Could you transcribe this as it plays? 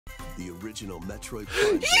The original Metroid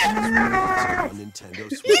Prime Yes! on Nintendo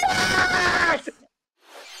Switch. Yes!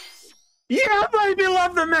 Yeah, baby,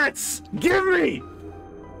 love the Mets! Give me!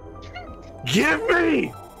 Give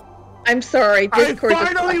me! I'm sorry, Discord I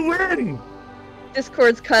finally win!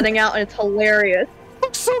 Discord's cutting out and it's hilarious.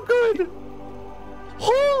 Looks so good!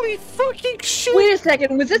 Holy fucking shit! Wait a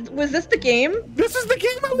second, was this the game? This is the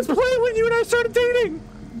game I was playing when you and I started dating!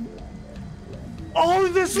 Oh,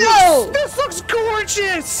 this looks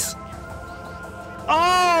gorgeous!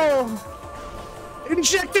 Oh!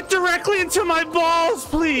 Inject it directly into my balls,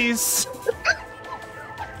 please!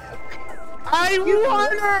 I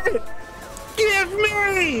want it! Give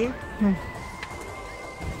me!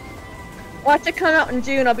 Watch it come out in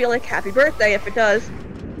June, I'll be like, happy birthday if it does.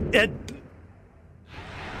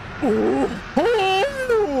 Ooh.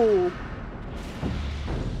 Oh.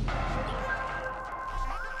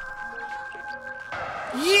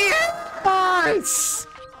 Yes!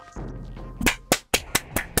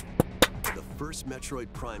 The first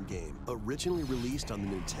Metroid Prime game, originally released on the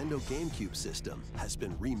Nintendo GameCube system, has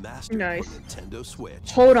been remastered for Nintendo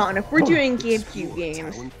Switch. Hold on, if we're doing GameCube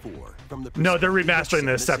games... No, they're remastering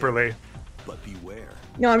this separately. But beware.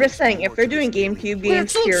 No, I'm just saying, if they're doing GameCube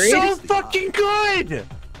games, period... so fucking good!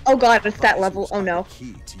 Oh god, it's that level, oh no.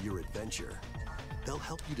 Key to your adventure. They'll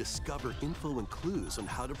help you discover info and clues on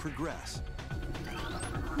how to progress.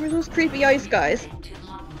 Where's those creepy ice guys?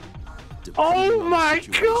 Oh my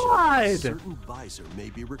god! Certain visor may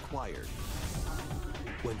be required.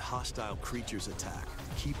 When hostile creatures attack,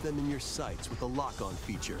 keep them in your sights with a lock-on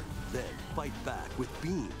feature. Then fight back with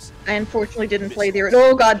beams. I unfortunately didn't play the...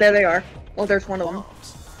 Oh god, there they are. Oh, there's one of them.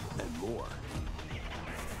 And more.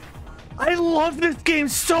 I love this game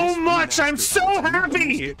so much! I'm so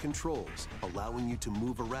happy! Controls, allowing you to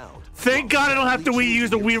move around. Thank God I don't have to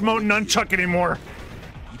use the Wii Remote nunchuck anymore.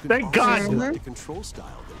 Thank God! The control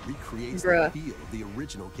style that recreates the feel of the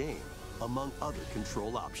original game, among other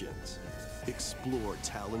control options. Explore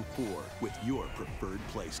Talon 4 with your preferred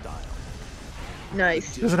playstyle.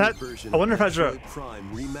 Nice. Does it have, I wonder if it has a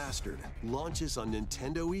Prime Remastered launches on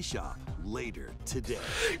Nintendo eShop later today.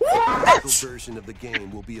 What? The version of the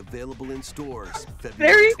game will be available in stores February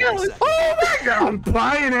There he goes. 22nd. Oh my God! I'm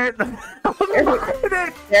buying it. I'm buying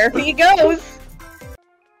it. There he goes.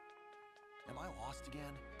 Am I lost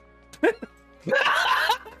again?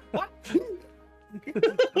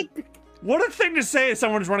 What a thing to say if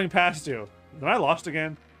someone's running past you. Am I lost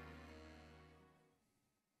again?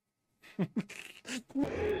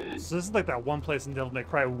 So this is like that one place in Devil May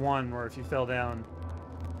Cry 1 where if you fell down.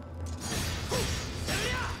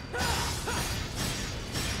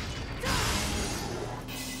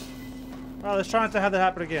 Well, let's try not to have that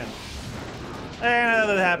happen again. And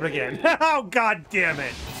that happen again. Oh, God damn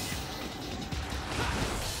it.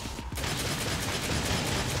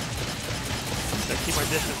 I'm just gonna keep my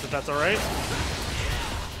distance if that's alright.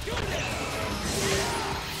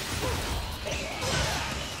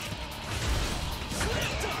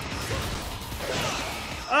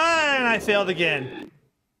 And I failed again.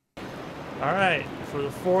 Alright, for the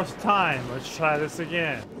 4th time, let's try this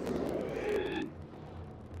again.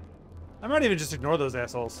 I might even just ignore those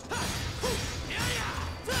assholes.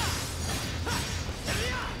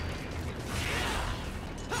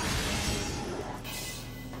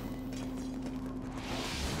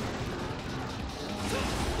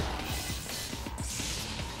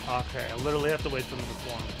 Okay, I literally have to wait for them to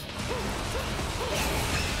form.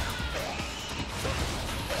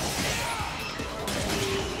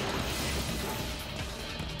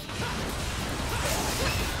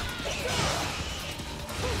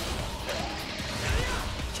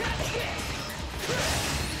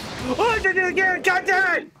 Oh, I did it again! God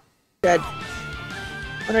damn it! Dead.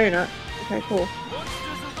 Oh, no, you're not. Okay, cool.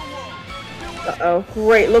 Uh-oh.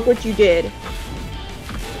 Great, look what you did.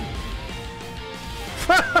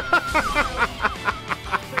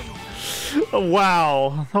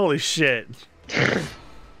 Wow. Holy shit.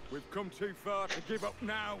 We've come too far to give up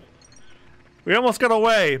now. We almost got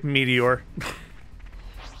away, Meteor.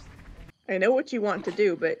 I know what you want to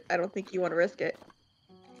do, but I don't think you want to risk it.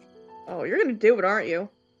 Oh, you're gonna do it, aren't you?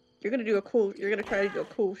 You're gonna try to do a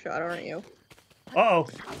cool shot, aren't you? Uh-oh.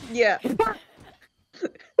 Yeah. Well,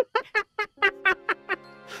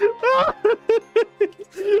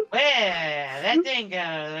 that didn't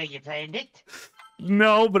go the way you planned it.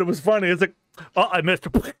 No, but it was funny. It's like, oh, I missed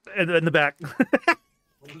in the back.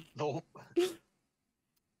 No.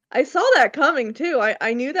 I saw that coming too.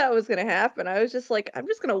 I knew that was gonna happen. I was just like, I'm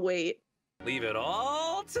just gonna wait. Leave it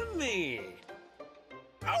all to me.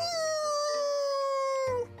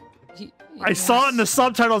 I saw it in the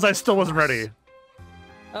subtitles. I still wasn't ready.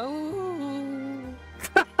 Oh.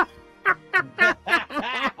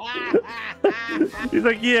 He's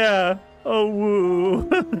like, yeah. Oh woo.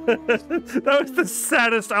 That was the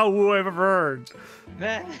saddest oh woo I've ever heard.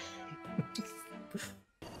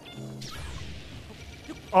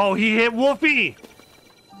 Oh, he hit Wolfie.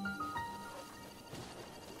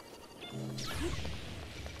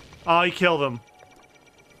 Oh, he killed him.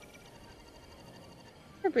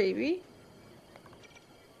 Poor baby.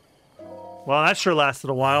 Well, that sure lasted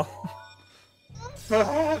a while.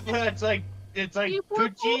 it's like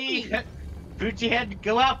Poochie had to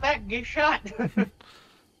go out back and get shot.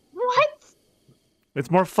 What? It's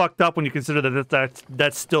more fucked up when you consider that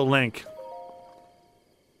that's still Link.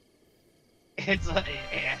 It's like,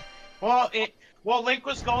 yeah. Well, Link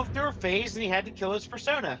was going through a phase and he had to kill his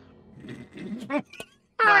persona.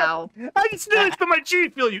 Wow. I just nearly spit my G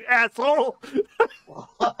Fuel, you asshole!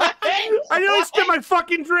 I nearly spit my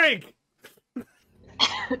fucking drink!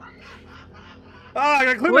 Oh, I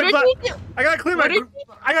gotta clean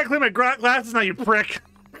my glasses now, you prick.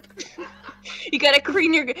 You gotta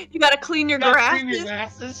clean your glasses. Cream your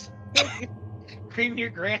glasses. Cream your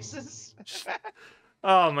grasses.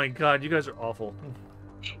 Oh my god, you guys are awful.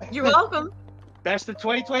 You're welcome. That's the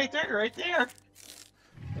 2023 right there.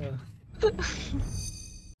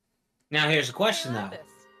 Now here's a question though.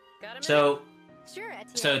 So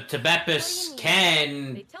Tebepis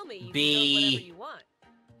can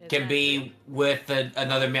be with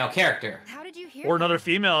another male character. How did you hear Or another that?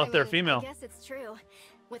 female if they're I female. guess it's true.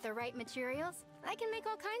 With the right materials, I can make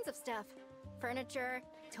all kinds of stuff. Furniture,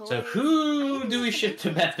 toys. So who do we ship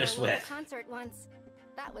Tebepis to with? Concert once.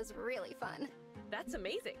 That was really fun. That's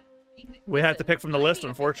amazing. We have to pick from the list,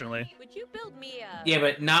 unfortunately. Would you build me a... Yeah,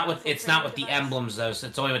 but it's not with the emblems though, so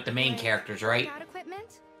it's only with the main characters, right?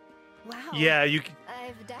 Wow. Yeah,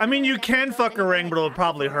 I mean, you can fuck a ring, but it'll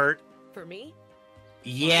probably hurt. For me?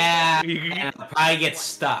 Yeah, and it'll probably get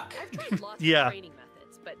stuck. Yeah.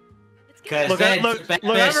 Because Look,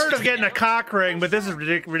 I've heard of getting a cock ring, but this is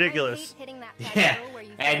ridiculous. Yeah,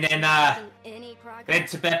 and then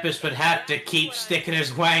Tebepis would have to keep sticking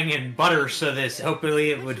his wang in butter so this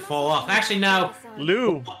hopefully it would fall off. Actually, no.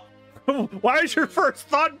 Lube. Why is your first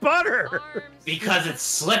thought butter? Because it's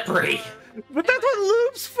slippery. But that's what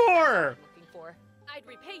lube's for. I'd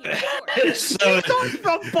repay you. So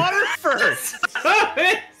the butter first.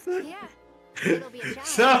 Yeah. It'll be a challenge,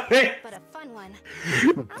 So but a fun one.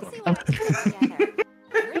 I'll see what I can put together.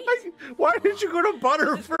 Why did you go to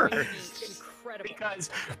butter first? Incredible. Because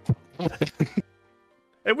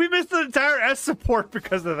And we missed the entire S support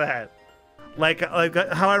because of that. Like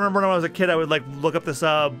how I remember when I was a kid, I would like look up this.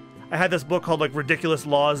 I had this book called like Ridiculous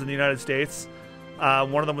Laws in the United States.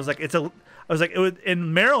 One of them was like I was like,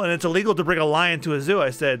 in Maryland, it's illegal to bring a lion to a zoo. I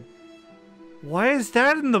said, why is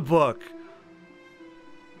that in the book?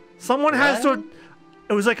 Someone has to.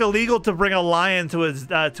 It was like illegal to bring a lion to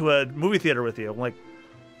a movie theater with you. I'm like,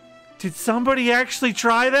 did somebody actually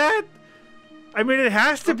try that? I mean, it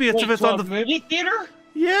has to be if it's on the movie theater.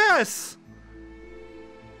 Yes.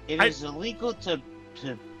 It is illegal to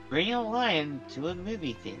bring a lion to a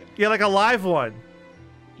movie theater. Yeah, like a live one.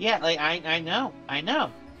 Yeah, like I know.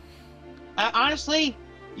 Honestly,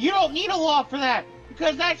 you don't need a law for that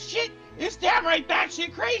because that shit is downright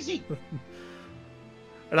batshit crazy.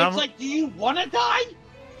 And It's like, do you want to die?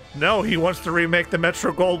 No, he wants to remake the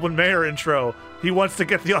Metro Goldwyn Mayer intro. He wants to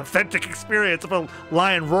get the authentic experience of a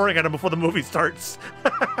lion roaring at him before the movie starts.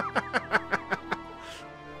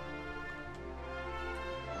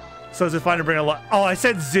 So is it fine to bring a lion? Oh, I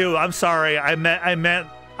said zoo. I'm sorry. I meant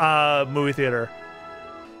movie theater.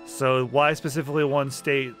 So why specifically one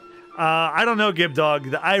state? I don't know, Gib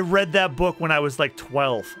Dog. I read that book when I was like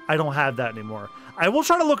 12. I don't have that anymore. I will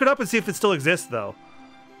try to look it up and see if it still exists, though.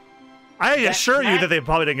 I assure you that they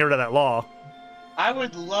probably didn't get rid of that law. I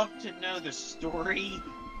would love to know the story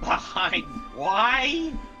behind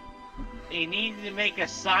why they needed to make a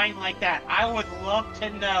sign like that. I would love to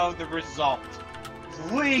know the result.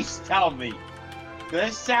 Please tell me.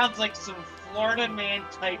 This sounds like some Florida man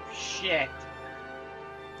type shit.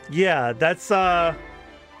 Yeah, that's Oh,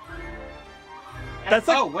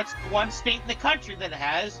 like, what's the one state in the country that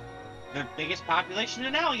has the biggest population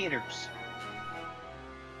of alligators?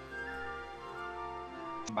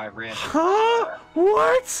 By random. huh?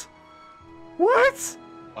 What? What?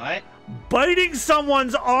 What? Biting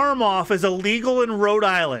someone's arm off is illegal in Rhode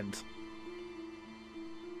Island.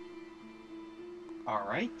 All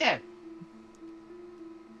right then.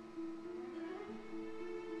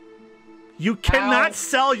 You cannot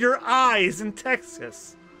sell your eyes in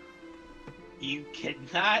Texas. You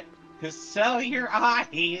cannot sell your eyes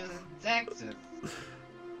in Texas.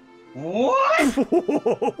 What?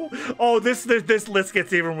 Oh, this list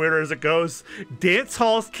gets even weirder as it goes. Dance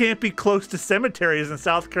halls can't be close to cemeteries in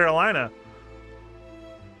South Carolina.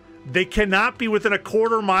 They cannot be within a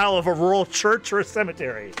quarter mile of a rural church or a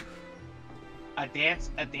cemetery. A dance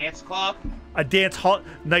club? A dance hall,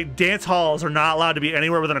 like dance halls are not allowed to be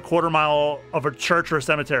anywhere within a quarter mile of a church or a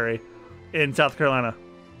cemetery in South Carolina.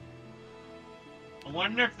 I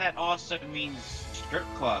wonder if that also means strip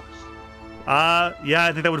clubs. Yeah,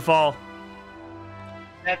 I think that would fall.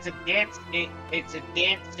 That's a dance. It's a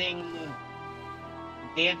dancing.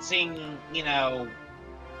 You know,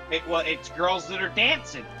 it's girls that are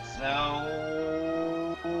dancing.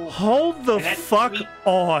 So hold the fuck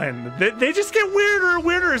on. They just get weirder and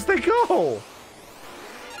weirder as they go.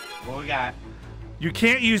 What we got? You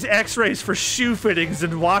can't use X-rays for shoe fittings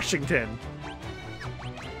in Washington.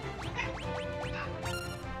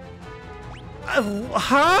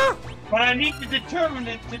 Huh? But I need to determine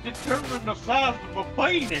the size of my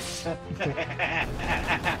penis.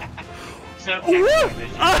 So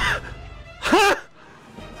huh?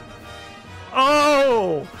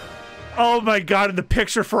 Oh my god, and the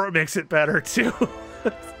picture for it makes it better too.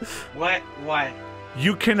 What?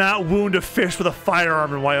 You cannot wound a fish with a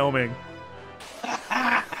firearm in Wyoming.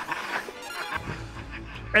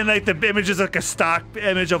 And like the image is like a stock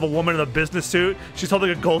image of a woman in a business suit. She's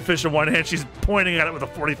holding a goldfish in one hand. She's pointing at it with a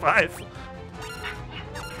 .45.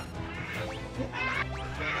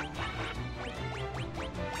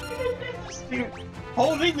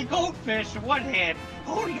 Holding the goldfish in one hand,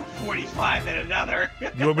 holding a .45 in another.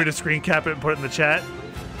 You want me to screen cap it and put it in the chat?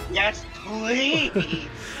 Yes, please.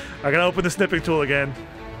 I gotta open the snipping tool again.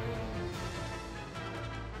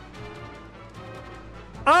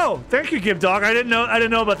 Oh, thank you, Give Dog. I didn't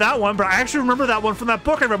know about that one, but I actually remember that one from that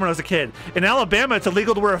book I read when I was a kid. In Alabama, it's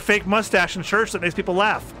illegal to wear a fake mustache in church that makes people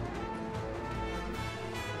laugh.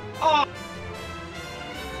 Oh,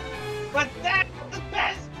 but that's the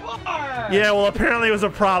best part. Yeah, well, apparently it was a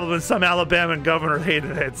problem, and some Alabama governor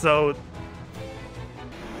hated it. So,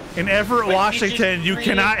 in Everett, Washington, you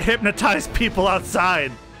cannot hypnotize people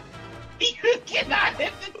outside. You cannot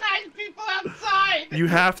hypnotize people outside. You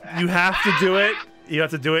have to do it. You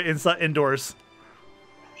have to do it indoors.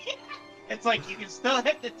 It's like you can still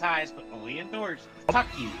hypnotize, but only indoors.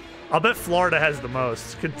 Kentucky. I'll bet Florida has the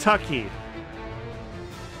most. Kentucky.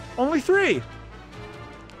 Only 3.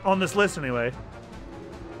 On this list, anyway.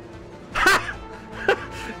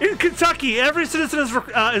 In Kentucky, every citizen is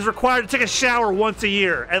required to take a shower once a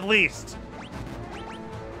year, at least.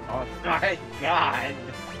 Oh my god.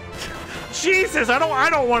 Jesus, I don't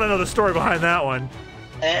want to know the story behind that one.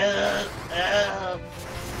 It's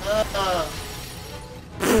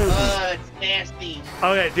nasty.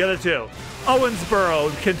 Okay, the other 2.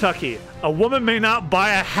 Owensboro, Kentucky. A woman may not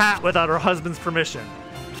buy a hat without her husband's permission.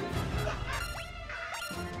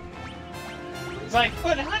 It's like,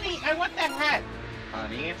 but honey, I want that hat.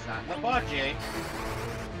 Honey, it's not in the budget.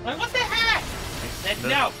 I want the hat. I said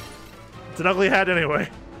no. It's an ugly hat anyway.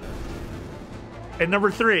 And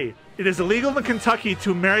number 3. It is illegal in Kentucky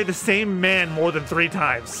to marry the same man more than 3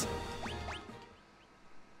 times.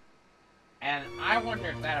 And I wonder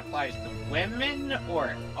if that applies to women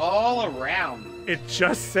or all around. It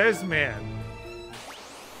just says man.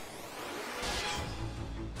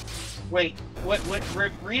 Wait, what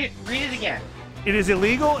read it again. It is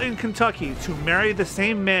illegal in Kentucky to marry the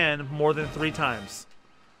same man more than 3 times.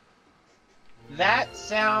 That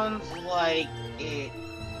sounds like it.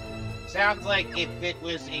 Sounds like if it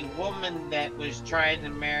was a woman that was trying to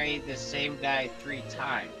marry the same guy 3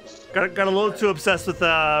 times. Got a little too obsessed with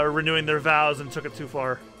renewing their vows and took it too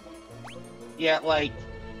far. Yeah, like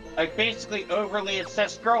basically overly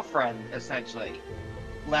obsessed girlfriend, essentially.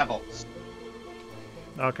 Levels.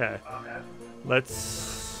 Okay.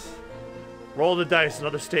 Let's roll the dice.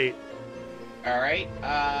 Another state. Alright,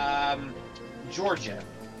 Georgia.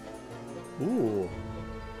 Ooh.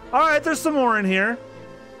 Alright, there's some more in here.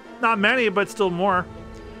 Not many, but still more.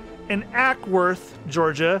 In Ackworth,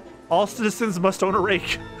 Georgia, all citizens must own a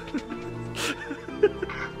rake.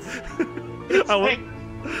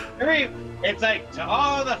 It's like, to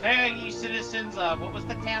all the fair ye citizens of, what was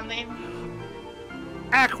the town name?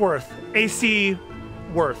 Ackworth. A.C.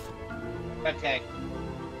 Worth. Okay.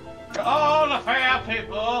 To all the fair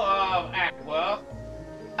people of Ackworth,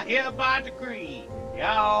 I hereby decree,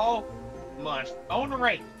 y'all must own a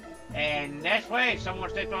rake. And that's why if someone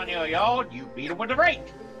steps on your yard, you beat them with a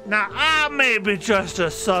rake. Now, I may be just a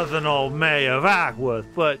southern old mayor of Ackworth,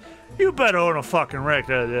 but you better own a fucking rake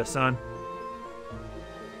out of this, son.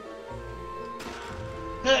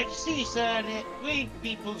 Look, see, son, we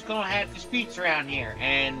people's gonna have disputes around here,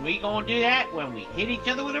 and we gonna do that when we hit each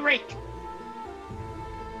other with a rake.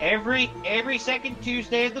 Every second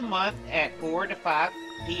Tuesday of the month at 4 to 5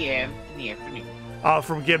 p.m. in the afternoon.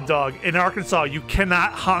 From Gib Dog. In Arkansas, you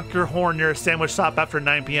cannot honk your horn near a sandwich shop after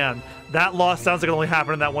 9 p.m. That law sounds like it only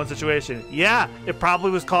happened in that one situation. Yeah, it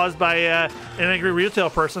probably was caused by an angry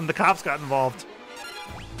retail person. The cops got involved.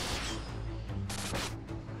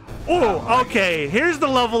 Oh, okay. Here's the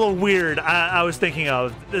level of weird I was thinking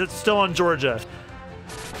of. It's still in Georgia.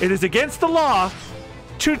 It is against the law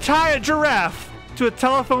to tie a giraffe to a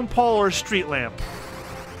telephone pole or street lamp.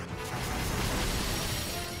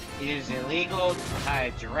 It is illegal to tie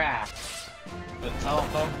a giraffe to a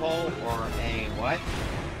telephone pole or a what?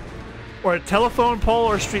 Or a telephone pole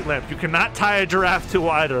or a street lamp. You cannot tie a giraffe to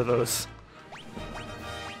either of those.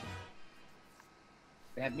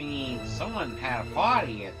 That means someone had a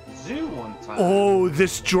party at the zoo one time. Oh,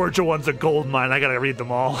 this Georgia one's a gold mine. I gotta read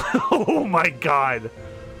them all. Oh my god.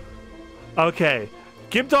 Okay.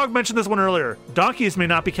 Gib Dog mentioned this one earlier. Donkeys may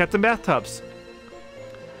not be kept in bathtubs.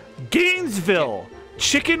 Gainesville.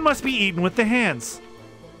 Chicken must be eaten with the hands.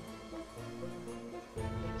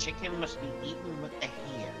 Chicken must be eaten with the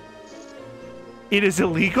hands. It is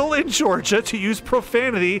illegal in Georgia to use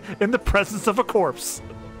profanity in the presence of a corpse.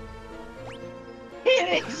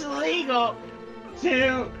 It is illegal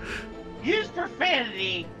to use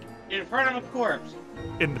profanity in front of a corpse.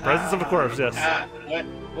 In the presence of a corpse, yes.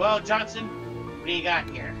 Well, Johnson, what do you got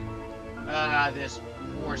here? This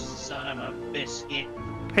poor son of a biscuit.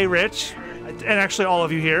 Hey, Rich, and actually all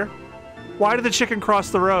of you here, why did the chicken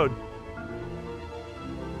cross the road?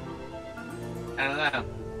 I don't know.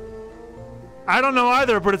 I don't know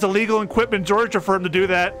either, but it's illegal in Quitman, Georgia for him to do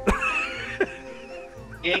that.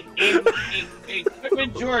 In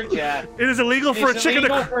Quitman, Georgia, it is illegal for a chicken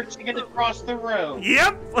to cross the road.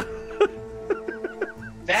 Yep.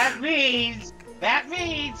 That means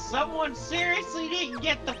someone seriously didn't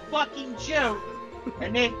get the fucking joke,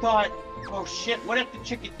 and they thought, oh shit, what if the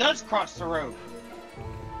chicken does cross the road?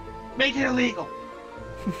 Make it illegal.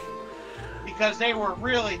 Because they were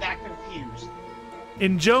really that confused.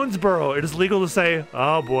 In Jonesboro, it is legal to say,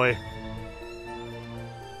 oh boy.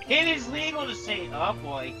 It is legal to say, oh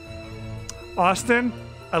boy. Austin,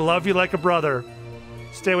 I love you like a brother.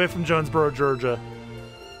 Stay away from Jonesboro, Georgia.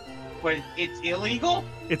 But it's illegal?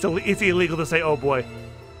 It's illegal to say, oh boy.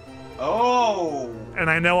 Oh. And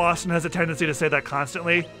I know Austin has a tendency to say that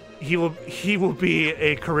constantly. He will be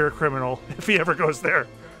a career criminal if he ever goes there.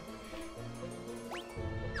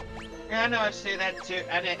 Yeah, I know. I say that too.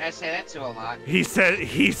 I say that too a lot. He says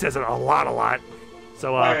it a lot.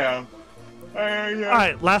 So I am. All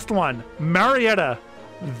right, last one. Marietta.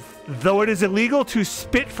 Though it is illegal to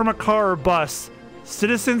spit from a car or bus,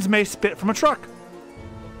 citizens may spit from a truck.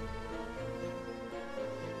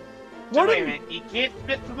 So wait a minute. You can't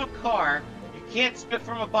spit from a car. You can't spit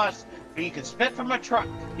from a bus, but you can spit from a truck.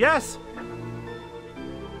 Yes.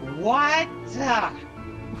 What?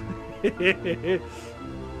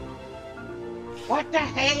 What the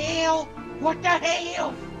hell? What the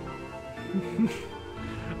hell?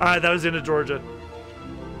 All right, that was into Georgia.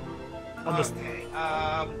 Okay.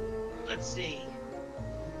 Let's see.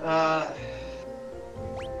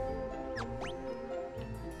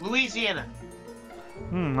 Louisiana.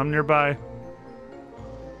 I'm nearby.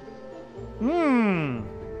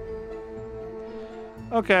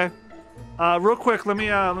 Okay. Real quick, let me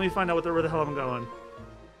find out where the hell I'm going.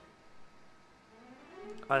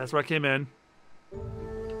 That's where I came in.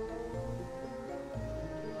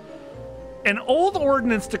 An old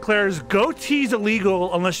ordinance declares goatees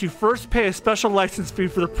illegal unless you first pay a special license fee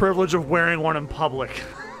for the privilege of wearing one in public.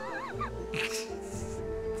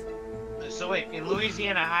 So wait, in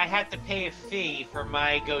Louisiana, I have to pay a fee for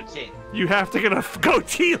my goatee. You have to get a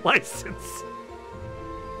goatee license.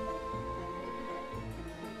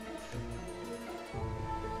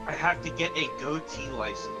 I have to get a goatee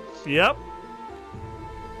license. Yep.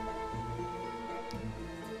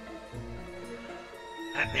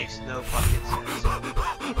 That makes no fucking sense.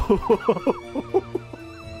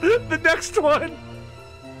 The next one.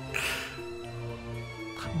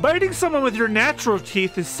 Biting someone with your natural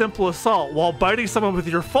teeth is simple assault, while biting someone with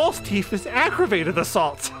your false teeth is aggravated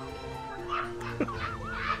assault.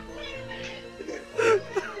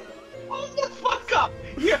 Hold the fuck up!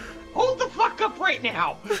 Hold the fuck up right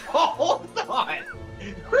now! Hold on!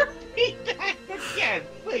 Repeat that again,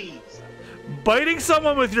 please! Biting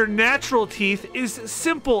someone with your natural teeth is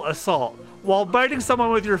simple assault, while biting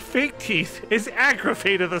someone with your fake teeth is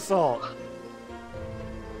aggravated assault.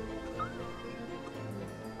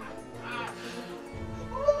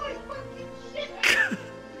 Holy fucking shit!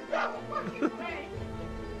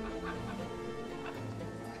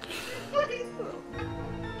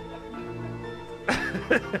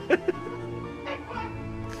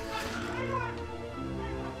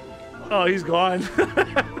 Oh, he's gone.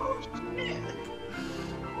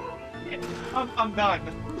 I'm done.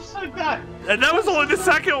 I'm so done. And that was only the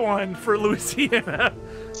second one for Louisiana.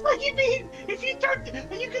 What do you mean? If you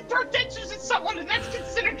can throw dentures at someone and that's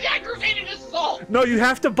considered aggravated assault. No, you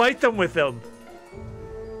have to bite them with them.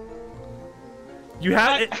 You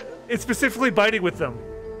have it's specifically biting with them.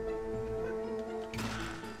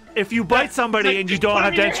 If you bite somebody and you don't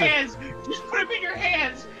have dentures, just put them in your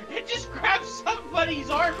hands and just grab somebody's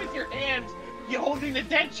arm with your hands. You're holding the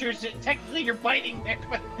dentures, and technically you're biting them.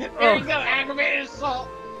 There you go, aggravated assault.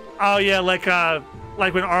 Oh yeah, like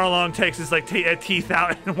when Arlong takes his like teeth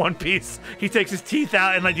out in one piece. He takes his teeth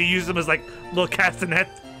out and like you use them as like little castanet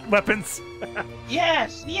weapons.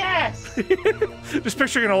 Yes, yes. Just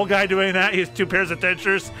picturing an old guy doing that. He has 2 pairs of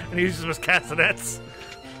dentures and he uses them as castanets.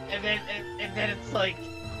 And then it's like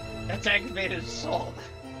that's aggravated assault.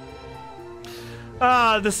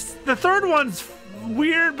 The third one's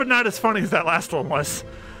weird, but not as funny as that last one was.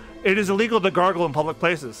 It is illegal to gargle in public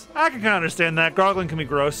places. I can kind of understand that. Gargling can be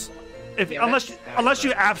gross, unless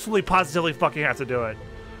you absolutely positively fucking have to do it.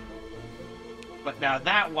 But now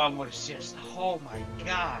that one was just, oh my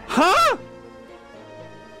god. Huh?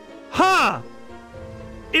 Huh?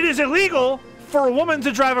 It is illegal for a woman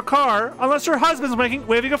to drive a car unless her husband's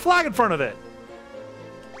waving a flag in front of it.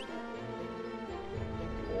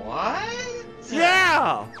 What?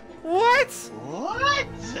 Yeah. What? What?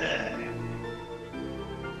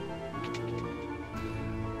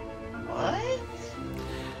 What?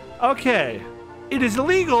 Okay. It is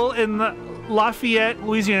illegal in Lafayette,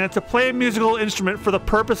 Louisiana, to play a musical instrument for the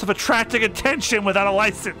purpose of attracting attention without a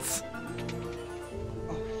license.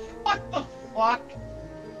 What the fuck?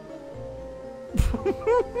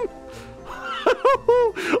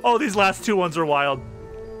 Oh, these last 2 ones are wild.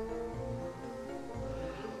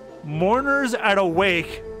 Mourners at a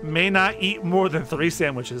wake may not eat more than 3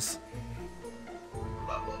 sandwiches.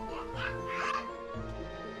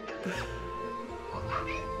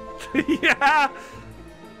 Yeah.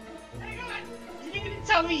 You mean to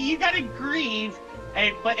tell me you gotta grieve,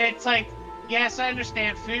 but it's like, yes, I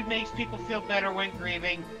understand. Food makes people feel better when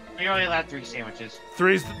grieving. But you're only allowed 3 sandwiches.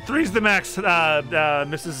 Three's the max,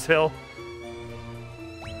 Mrs. Hill.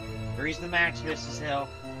 3's the max, Mrs. Hill.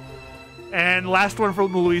 And last one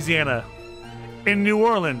from Louisiana. In New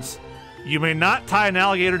Orleans, you may not tie an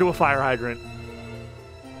alligator to a fire hydrant.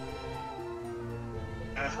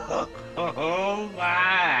 Oh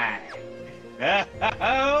my!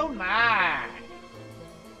 Oh my!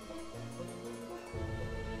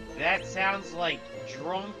 That sounds like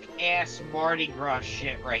drunk ass Mardi Gras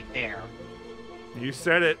shit right there. You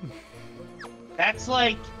said it. That's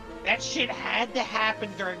like, that shit had to happen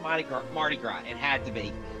during Mardi Gras. It had to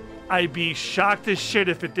be. I'd be shocked as shit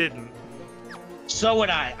if it didn't. So would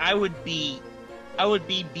I. I would be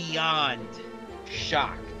beyond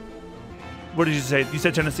shocked. What did you say? You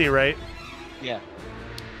said Tennessee, right? Yeah.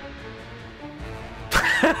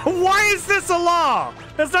 Why is this a law?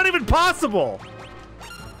 That's not even possible.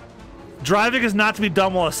 Driving is not to be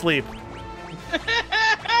done while asleep.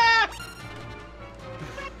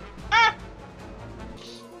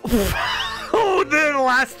 Oh, the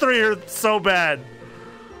last 3 are so bad.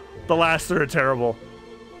 The last 3 are terrible.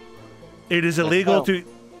 It is illegal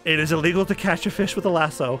to catch a fish with a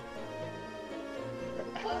lasso.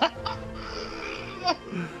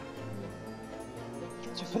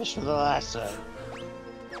 Catch a fish with a lasso.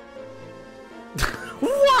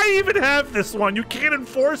 Why even have this one? You can't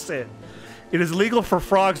enforce it. It is legal for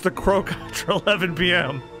frogs to croak after 11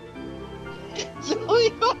 p.m. It's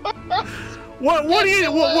illegal. What do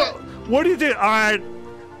you do? All right.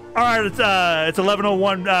 It's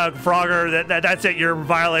 11:01, Frogger. That's it. You're in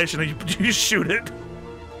violation. You shoot it.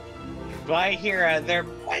 But I hear they're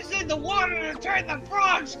poisoning the water to turn the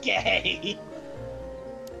frogs gay.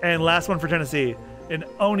 And last one for Tennessee. In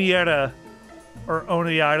Oneida,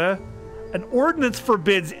 an ordinance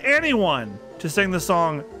forbids anyone to sing the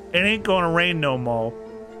song "It Ain't Gonna Rain No Mo."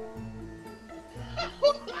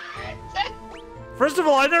 First of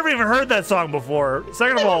all, I never even heard that song before.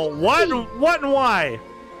 Second of all, what and why?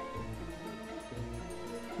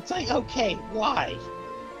 It's like, okay, why?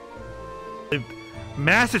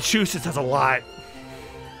 Massachusetts has a lot.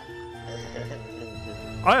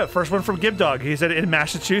 Oh yeah, first one from Gibdog. He said in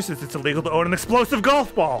Massachusetts it's illegal to own an explosive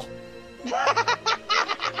golf ball.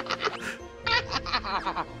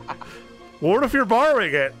 What if you're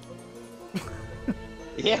borrowing it?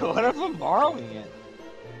 Yeah, what if I'm borrowing it?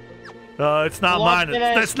 It's not mine.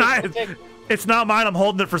 It's not mine. I'm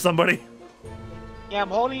holding it for somebody. Yeah, I'm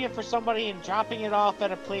holding it for somebody and dropping it off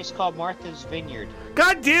at a place called Martha's Vineyard.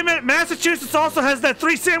 God damn it! Massachusetts also has that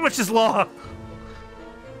 3 sandwiches law.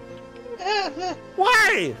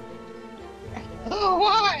 Why?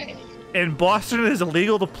 Why? In Boston, it is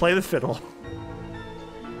illegal to play the fiddle.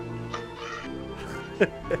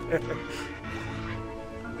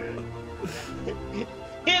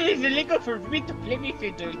 It is illegal for me to play me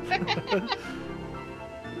fiddle.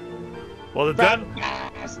 Well,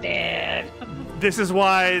 Bastard. this is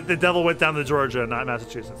why the devil went down to Georgia, not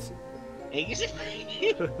Massachusetts.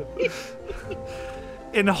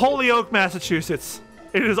 In Holyoke, Massachusetts,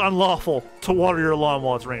 it is unlawful to water your lawn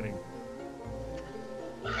while it's raining.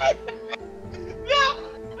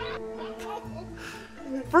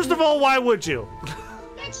 First of all, why would you?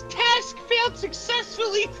 This task failed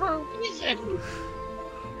successfully for a reason.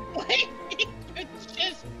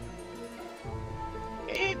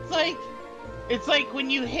 It's like when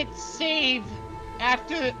you hit save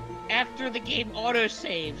after the game auto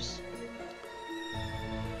saves.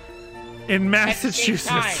 In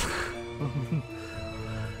Massachusetts,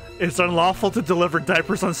 it's unlawful to deliver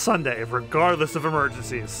diapers on Sunday, regardless of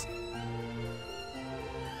emergencies.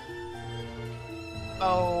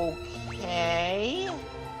 Okay.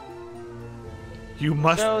 You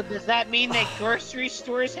must. So does that mean that grocery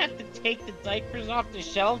stores have to take the diapers off the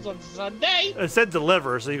shelves on Sunday? It said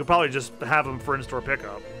deliver, so you could probably just have them for in-store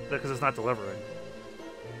pickup because it's not delivering.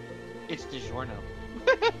 It's DiGiorno.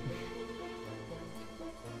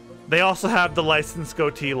 They also have the licensed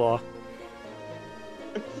goatee law.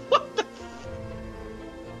 What the?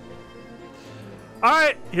 All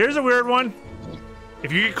right, here's a weird one.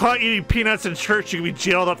 If you get caught eating peanuts in church, you can be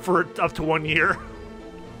jailed up to 1 year.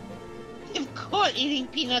 If caught eating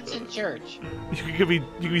peanuts in church, You could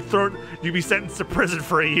be sentenced to prison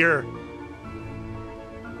for a year.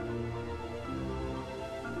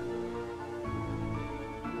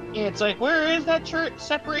 yeah, it's like, where is that church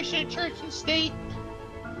separation of church and state?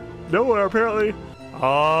 Nowhere, apparently.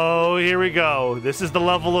 Oh, here we go. This is the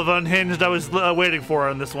level of unhinged I was waiting for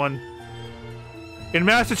on this one. In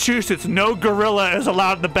Massachusetts, no gorilla is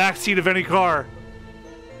allowed in the back seat of any car.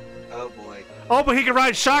 Oh boy. Oh, but he can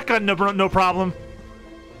ride shotgun, no problem.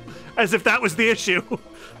 As if that was the issue.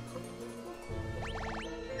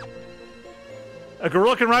 A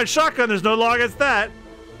gorilla can ride shotgun, there's no law against that.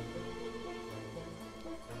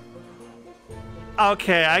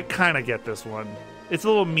 Okay, I kind of get this one. It's a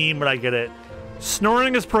little mean, but I get it.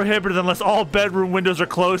 Snoring is prohibited unless all bedroom windows are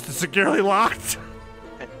closed and securely locked.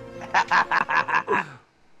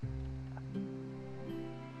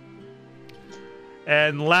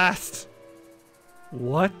 And last,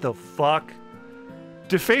 what the fuck?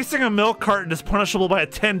 Defacing a milk carton is punishable by a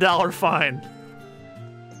 $10 fine.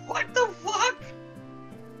 What the fuck?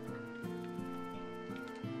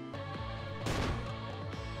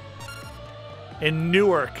 In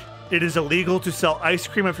Newark, it is illegal to sell ice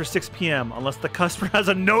cream after 6 p.m. unless the customer has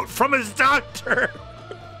a note from his doctor.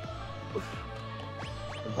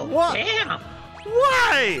 What? Damn.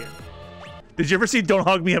 Why? Did you ever see Don't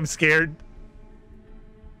Hug Me, I'm Scared?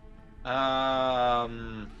 Oh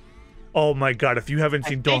my god, if you haven't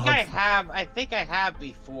seen Don't Hug Me. I think I have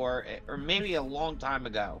before, or maybe a long time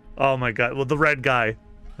ago. Oh my god, well, the red guy.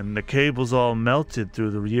 And the cable's all melted through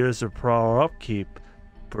the years of prior upkeep.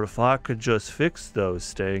 But if I could just fix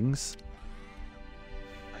those things.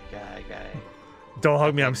 I got it. Don't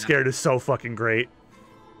Hug Me, I'm Scared is so fucking great.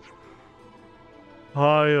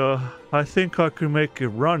 I think I can make it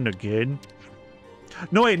run again.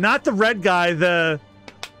 No, wait, not the red guy, the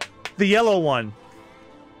yellow one.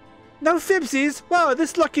 No fibsies. Wow,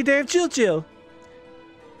 this lucky day of Jill.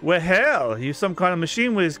 Well, hell, you some kind of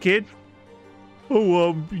machine whiz, kid?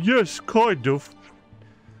 Oh, yes, kind of.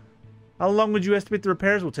 How long would you estimate the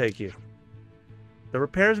repairs will take you? The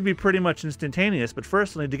repairs would be pretty much instantaneous, but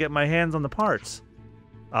first I'll need to get my hands on the parts.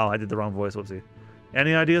 Oh, I did the wrong voice, whoopsie.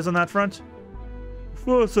 Any ideas on that front?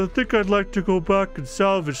 First, I think I'd like to go back and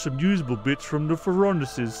salvage some usable bits from the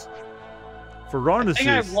furnaces. I think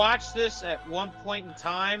I watched this at one point in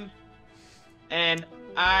time, and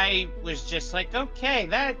I was just like, okay,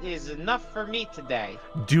 that is enough for me today.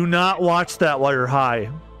 Do not watch that while you're high.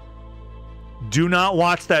 Do not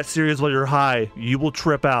watch that series while you're high. You will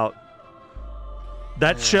trip out.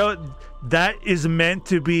 That show, that is meant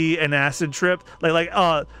to be an acid trip.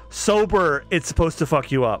 Sober, it's supposed to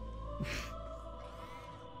fuck you up.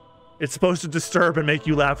 It's supposed to disturb and make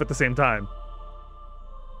you laugh at the same time.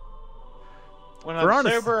 When I'm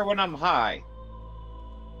sober or when I'm high?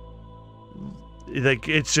 Like,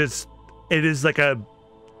 it's just, it is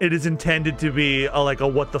intended to be a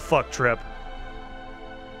what the fuck trip.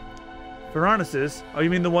 Furnaces? Oh, you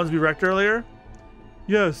mean the ones we wrecked earlier?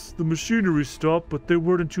 Yes, the machinery stopped, but they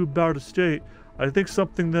weren't in too bad a state. I think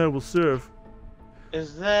something there will serve.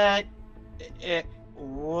 Is that...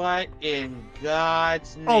 What in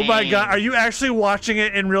God's name? Oh my god, are you actually watching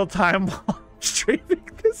it in real time while streaming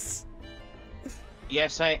this?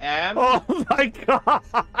 Yes, I am. Oh my god.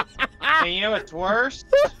 And you know what's worse?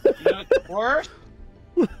 You know what's worse?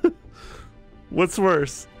 What's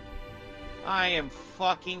worse? I am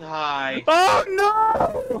fucking high. Oh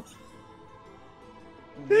no!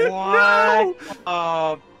 What No!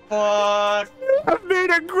 the fuck? I've made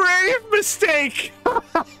a grave mistake!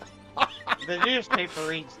 The newspaper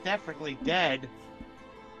reads definitely dead.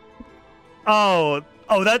 Oh,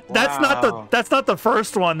 that's Wow. not the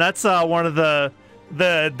first one. That's one of the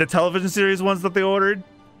television series ones that they ordered.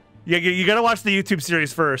 Yeah, you gotta watch the YouTube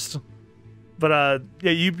series first. But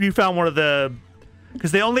yeah, you found one of the,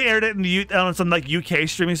 because they only aired it on some like UK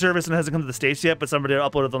streaming service and it hasn't come to the States yet. But somebody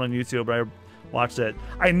uploaded it on YouTube. And I watched it.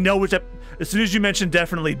 I know which. As soon as you mentioned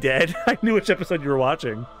Definitely Dead, I knew which episode you were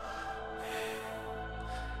watching.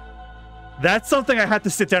 That's something I had to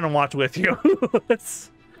sit down and watch with you.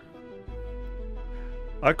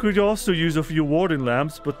 I could also use a few warning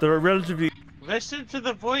lamps, but they're relatively... Listen to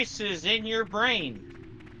the voices in your brain.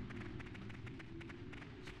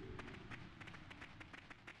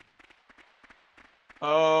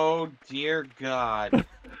 Oh, dear God.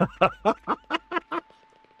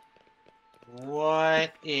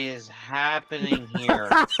 What is happening here?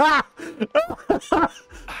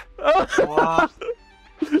 What?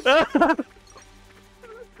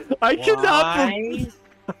 I cannot...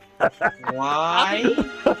 Why?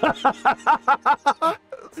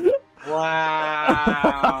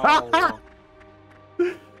 Wow.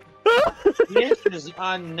 This is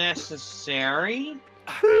unnecessary.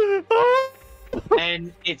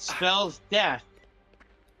 And it spells death.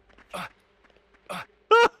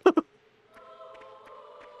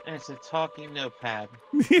 And it's a talking notepad.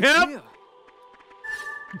 Yep.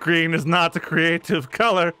 Green is not the creative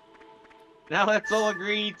color. Now let's all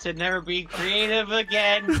agree to never be creative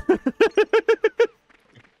again.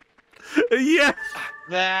 Yeah.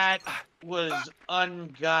 That was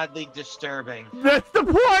ungodly disturbing. That's the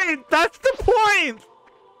point. That's the point.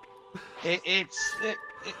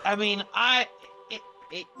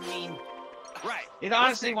 It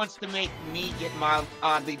honestly wants to make me get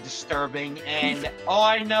oddly disturbing, and all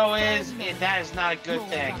I know is that is not a good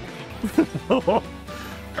thing.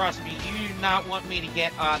 Trust me, you do not want me to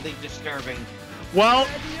get oddly disturbing. Well,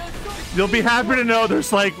 you'll be happy to know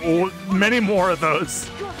there's like many more of those.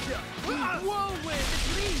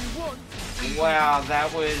 Wow,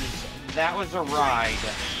 that was a ride.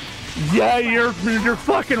 Yeah, you're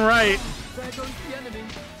fucking right.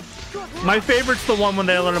 My favorite's the one when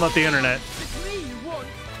they learn about the internet.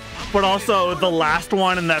 But also, the last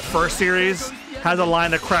one in that first series has a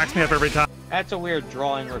line that cracks me up every time. That's a weird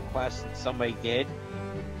drawing request that somebody did.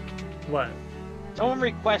 What? Someone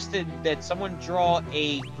requested that someone draw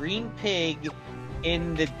a green pig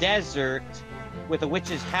in the desert with a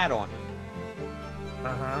witch's hat on.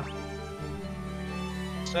 Uh-huh.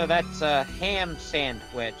 So that's a ham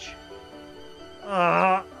sandwich.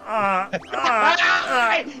 Yes!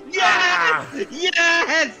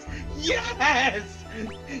 Yes! Yes!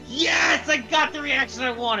 Yes! I got the reaction I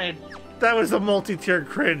wanted! That was a multi-tiered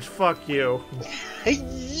cringe. Fuck you.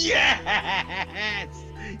 Yes!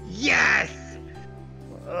 Yes!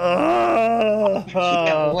 Oh.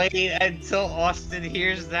 Can't wait until Austin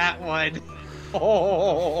hears that one.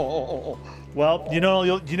 Oh. Well, you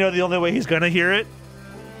know the only way he's gonna hear it?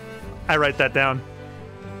 I write that down.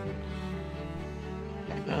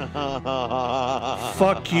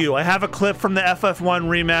 Fuck you. I have a clip from the FF1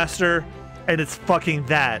 remaster, and it's fucking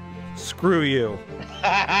that. Screw you.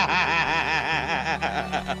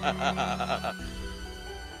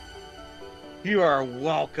 You are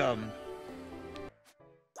welcome.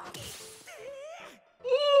 Ooh,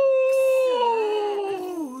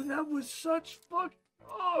 that was such fuck.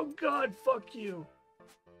 Oh god, fuck you.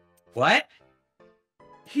 What?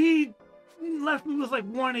 He left me with like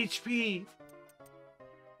 1 HP.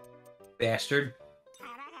 Bastard.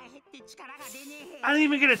 I didn't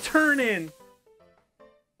even get a turn in.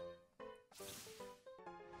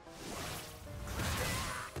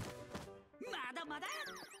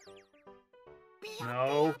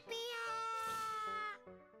 No.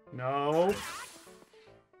 No.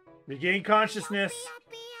 Regain consciousness.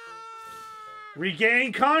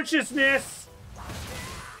 Regain consciousness.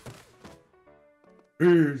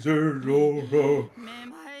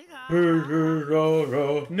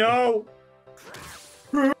 No.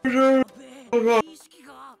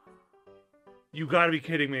 You gotta be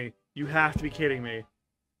kidding me. You have to be kidding me.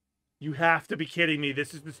 You have to be kidding me.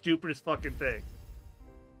 This is the stupidest fucking thing.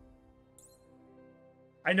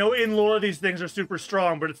 I know in lore these things are super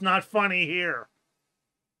strong, but it's not funny here.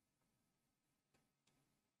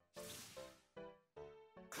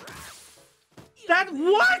 That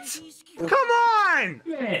what? Come on!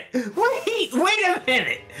 Wait a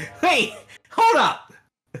minute. Wait, hold up.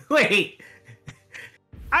 Wait.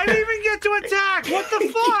 I didn't even get to attack. What the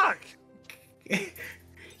fuck?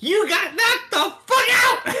 You got knocked the fuck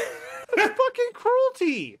out. That's fucking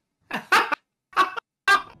cruelty.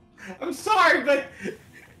 I'm sorry, but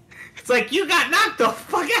it's like you got knocked the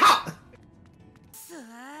fuck out.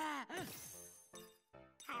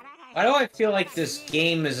 Why do I feel like this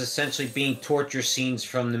game is essentially being torture scenes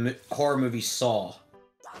from the horror movie Saw?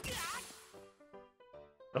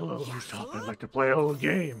 Hello, stop. I'd like to play a little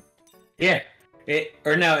game. Yeah.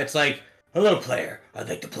 It's like, hello, player. I'd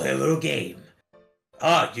like to play a little game.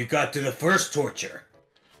 Ah, you got to the first torture.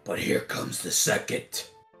 But here comes the second.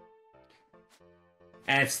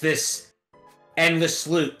 And it's this endless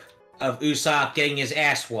loop of Usopp getting his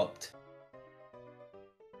ass whooped.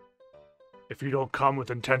 If you don't come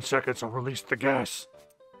within 10 seconds, I'll release the gas.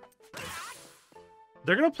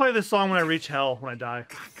 They're gonna play this song when I reach hell, when I die.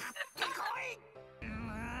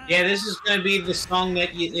 Yeah, this is gonna be the song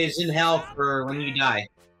that is in hell for when you die.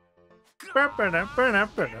 Like,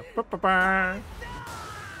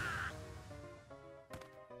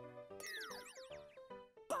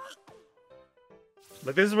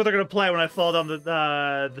 this is what they're gonna play when I fall down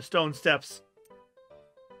the stone steps.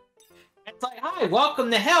 It's like, hi,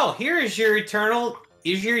 welcome to hell. Here is your eternal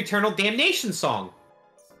damnation song.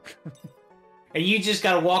 And you just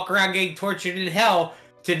gotta walk around getting tortured in hell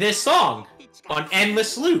to this song on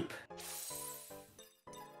endless loop.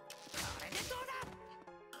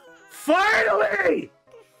 Finally!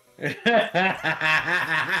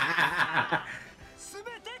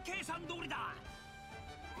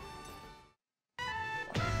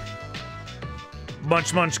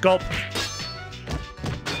 Munch, munch, gulp.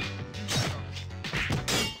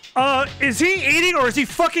 Is he eating or is he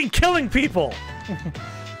fucking killing people?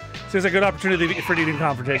 Seems like a good opportunity for an eating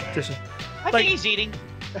competition. I think he's eating.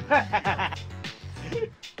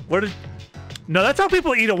 What did... No, that's how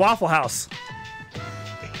people eat at Waffle House.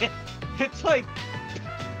 It's like,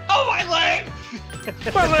 oh, my leg!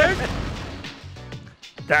 My leg!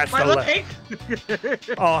 That's My the leg!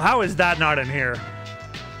 Oh, how is that not in here?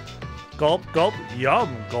 Gulp, gulp,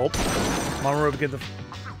 yum, gulp. Mamoru begin the...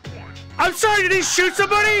 I'm sorry, did he shoot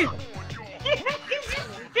somebody?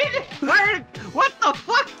 What the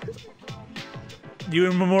fuck?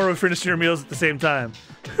 You and Mamoru finished your meals at the same time.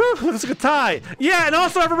 Whew, looks like a tie. Yeah, and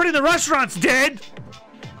also everybody in the restaurant's dead.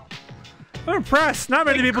 I'm impressed. Not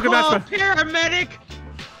many people can match my... paramedic!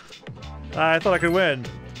 I thought I could win.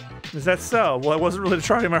 Is that so? Well, I wasn't really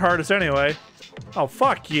trying my hardest anyway. Oh,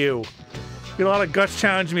 fuck you. You get a lot of guts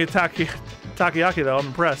challenging me at Takoyaki, though. I'm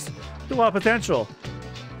impressed. You a lot of potential.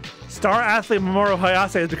 Star athlete Mamoru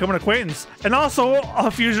Hayase has become an acquaintance, and also a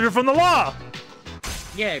fugitive from the law.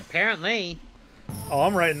 Yeah, apparently. Oh,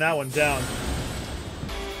 I'm writing that one down.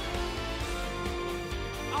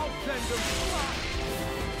 I'll send them flying.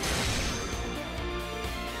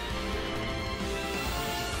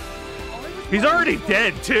 He's already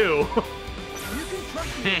dead, too.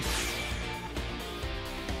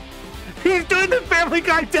 He's doing the Family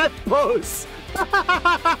Guy death pose.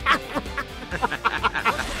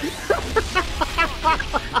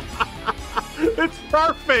 It's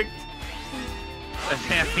perfect. The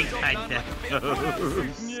Family Guy death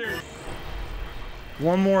pose.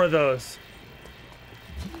 One more of those.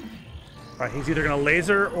 All right, he's either gonna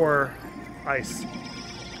laser or ice.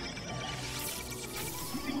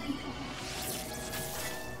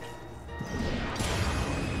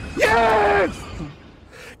 Yes!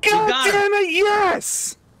 God damn it,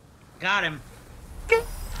 yes! Got him.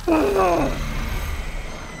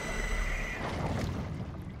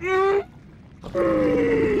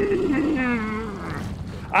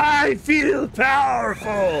 I feel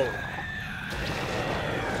powerful.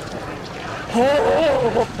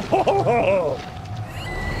 Oh.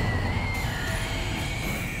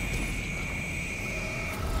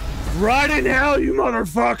 Right in hell, you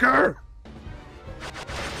motherfucker!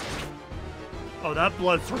 Oh, that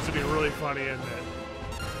blood's supposed to be really funny, isn't it?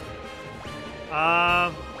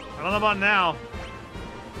 I don't know about now.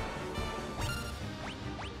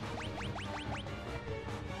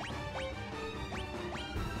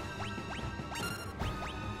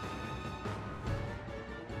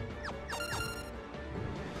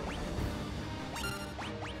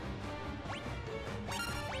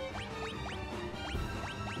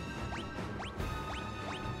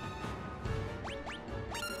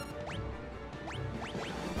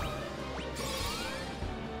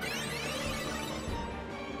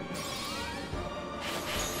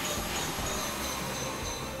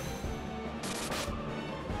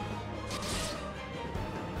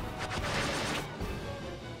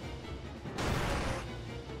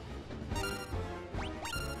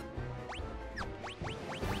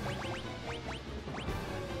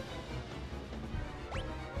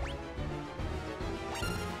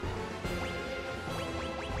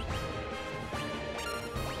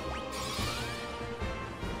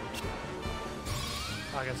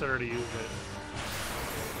 I guess I already used it.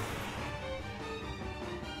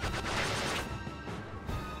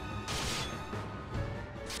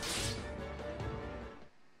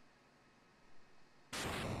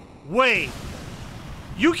 Wait!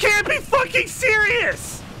 You can't be fucking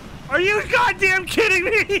serious! Are you goddamn kidding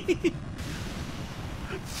me?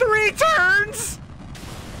 3 turns?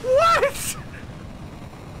 What?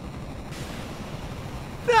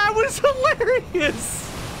 That was hilarious!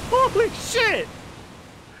 Holy shit!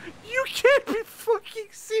 You can't be fucking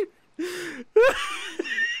serious!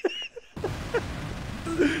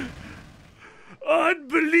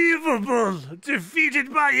 Unbelievable!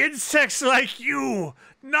 Defeated by insects like you!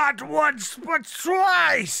 Not once, but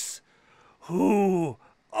twice! Who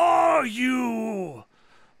are you?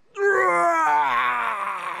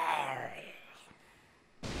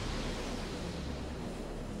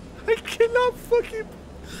 I cannot fucking...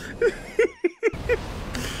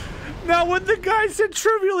 Now, when the guy said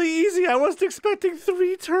trivially easy, I wasn't expecting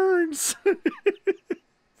 3 turns.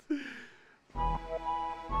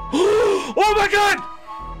 Oh my god!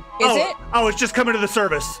 Is it? Oh, it's just coming to the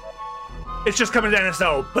service. It's just coming to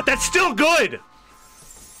NSO, but that's still good!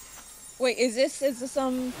 Wait, is this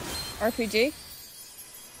RPG?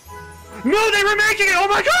 No, they're remaking it! Oh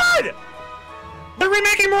my god! They're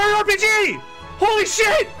remaking Mario RPG! Holy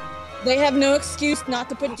shit! They have no excuse not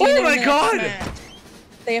to put Gino Oh in my the god! next Smash.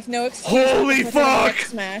 They have no excuse. Holy not to put him in the fuck! next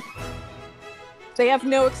Smash. They have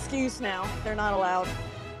no excuse now. They're not allowed.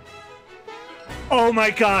 Oh my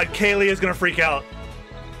god, Kaylee is gonna freak out.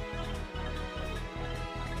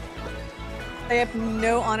 They have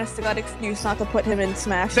no honest to God excuse not to put him in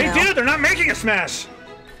Smash They now. do! They're not making a Smash!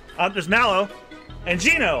 There's Mallow and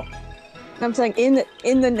Gino. I'm saying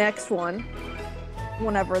in the next one,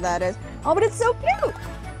 whenever that is. Oh, but it's so cute!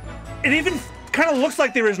 It even kind of looks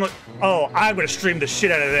like the original. Oh, I'm gonna stream the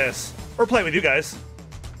shit out of this. Or play with you guys.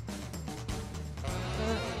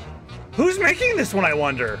 Who's making this one, I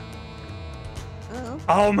wonder?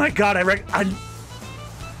 Oh my god,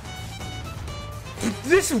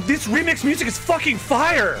 This remix music is fucking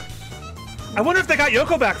fire! I wonder if they got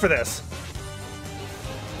Yoko back for this.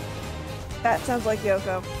 That sounds like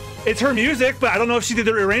Yoko. It's her music, but I don't know if she did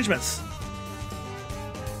the rearrangements.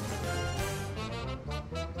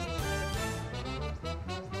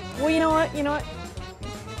 Well, you know what? You know what?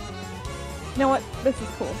 You know what? This is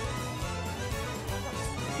cool.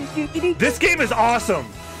 This game is awesome!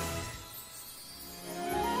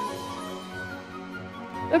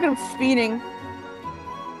 Look at him speeding.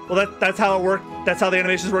 Well, that's how it worked. That's how the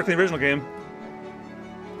animations worked in the original game.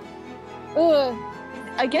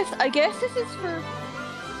 I guess this is for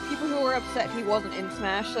people who were upset he wasn't in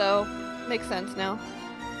Smash, so makes sense now.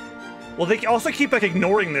 Well, they also keep like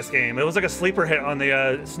ignoring this game. It was like a sleeper hit on the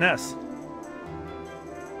SNES.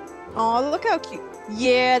 Oh, look how cute.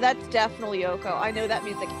 Yeah, that's definitely Yoko. I know that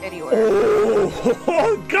music anywhere.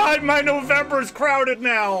 Oh god, my November's crowded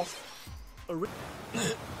now.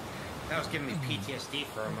 That was giving me PTSD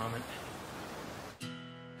for a moment.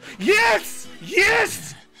 Yes!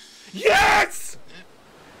 Yes! Yes!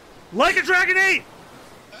 Like a Dragon 8!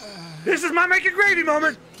 This is my making gravy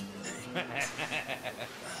moment!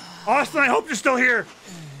 Austin, I hope you're still here.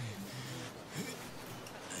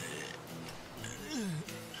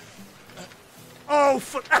 Oh,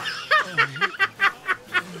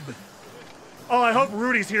 oh, I hope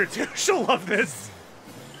Rudy's here too. She'll love this.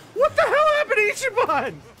 What the hell happened to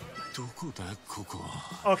Ichiban?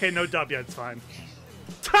 Okay, no dub yet, it's fine.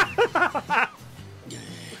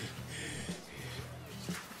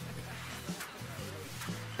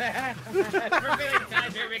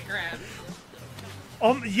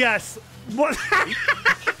 Yes. What?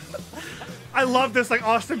 I love this, like,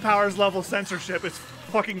 Austin Powers level censorship. It's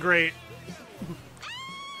fucking great.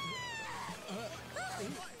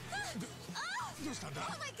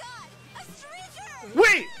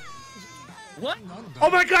 Wait! What? Oh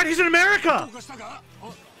my god, he's in America!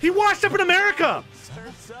 He washed up in America!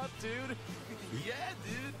 Surf's up, dude. Yeah,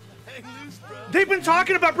 dude. Hang loose, bro. They've been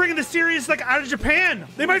talking about bringing the series, like, out of Japan.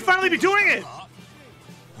 They might finally be doing it.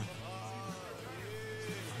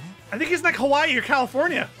 I think he's in, like, Hawaii or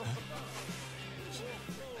California.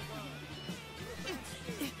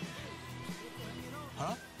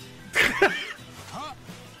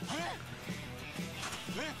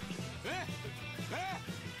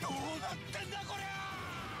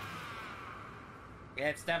 Yeah,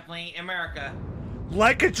 it's definitely America.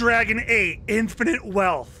 Like a Dragon 8, Infinite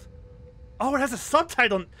Wealth. Oh, it has a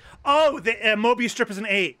subtitle. Oh, the Mobius strip is an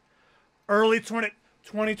 8. Early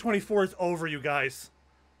 2024 is over, you guys.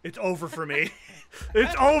 It's over for me.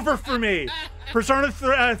 It's over for me. Persona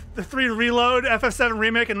 3 Reload, FF7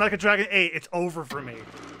 Remake, and Like a Dragon 8. It's over for me.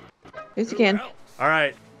 Yes, you can. All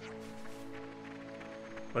right.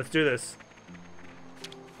 Let's do this.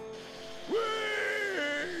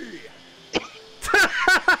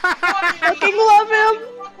 I fucking love him.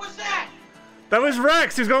 What was that? That was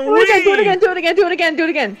Rex. He's going, Do it again, do it wee! again, do it again, do it again, do it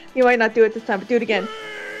again. You might not do it this time, but do it again.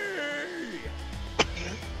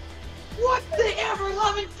 What the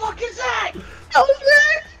ever-loving fuck is that? That was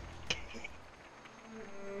Rex!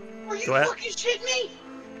 Are you Go ahead. fucking shitting me?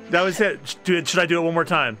 That was it. Dude, should I do it one more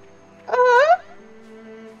time?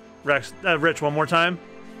 Rex, Rich, one more time?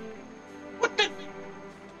 What the?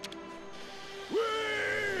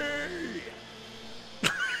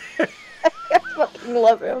 I fucking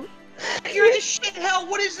love him. You're the shit hell.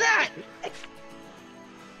 What is that?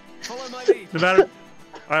 Follow my lead. No matter. All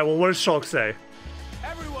right. Well, what does Shulk say?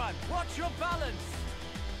 Everyone, watch your balance.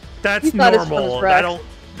 That's He's not as fun as normal. Rex. I don't.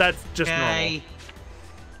 That's just normal.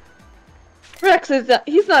 Rex is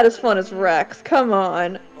he's not as fun as Rex. Come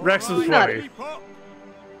on. Rex is Not- funny.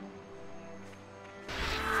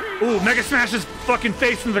 Ooh, Mega Smash his fucking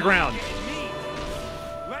face into the ground.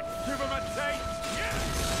 Let's give him a taste.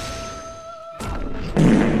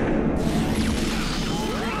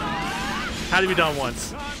 Had to be done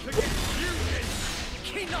once. Time to get muted.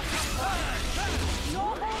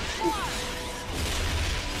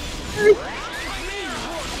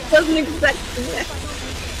 Doesn't expect it.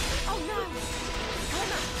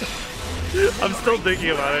 I'm still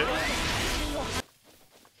thinking about it.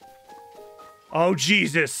 Oh,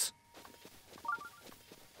 Jesus.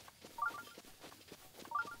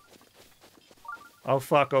 Oh,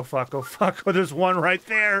 fuck, oh, fuck, oh, fuck. Oh, there's one right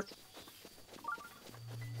there.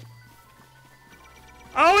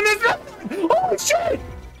 Oh, and there's nothing! Oh, shit!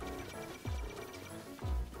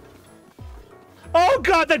 Oh,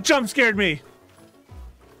 God, that jump scared me.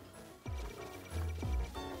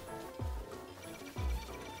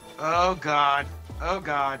 Oh god. Oh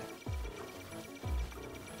god.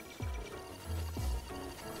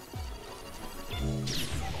 It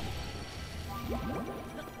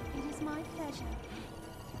is my pleasure.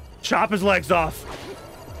 Chop his legs off.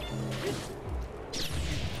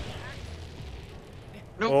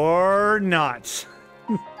 Nope. Or not.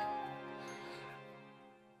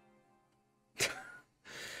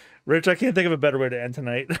 Rich, I can't think of a better way to end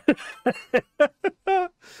tonight.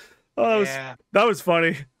 Oh, that was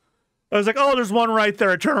funny. I was like, oh, there's one right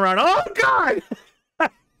there. I turn around. Oh, God!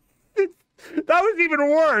 That was even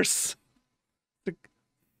worse.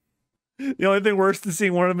 The only thing worse than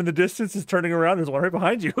seeing one of them in the distance is turning around. There's one right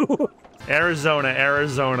behind you. Arizona,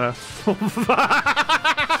 Arizona.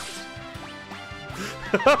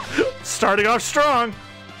 Starting off strong.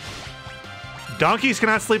 Donkeys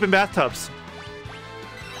cannot sleep in bathtubs.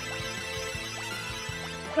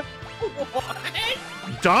 What?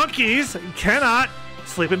 Donkeys cannot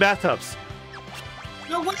sleep in bathtubs.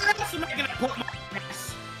 No, where else am I gonna put my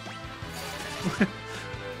ass?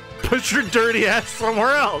 Put your dirty ass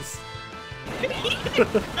somewhere else.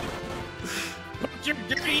 Put your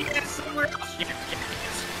dirty ass somewhere else.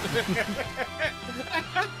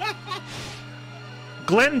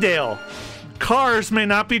 Glendale. Cars may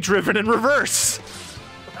not be driven in reverse.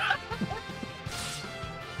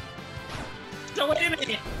 So wait a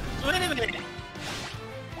minute.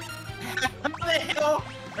 How the hell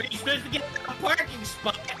are you supposed to get a parking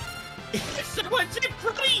spot if someone's in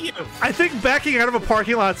front of you? I think backing out of a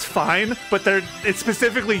parking lot's fine, but it's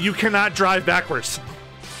specifically you cannot drive backwards.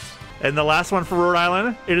 And the last one for Rhode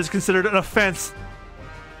Island, it is considered an offense.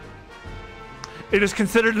 It is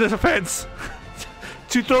considered an offense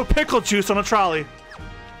to throw pickle juice on a trolley.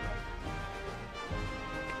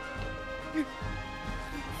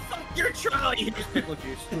 Fuck your trolley. Here's pickle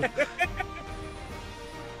juice.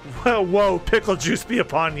 Well, whoa, pickle juice be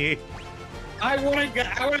upon ye. I wanna go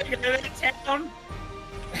to that town.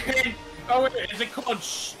 And, oh, is it called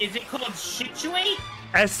Situate?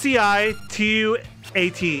 Situate.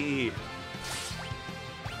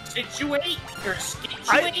 Situate or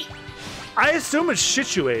Situate? I assume it's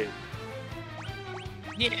Situate.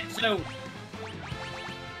 Yeah, so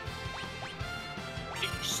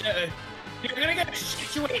you're gonna go to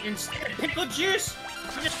Situate instead of pickle juice?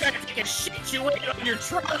 I'm just gonna take a Situate on your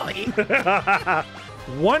trolley.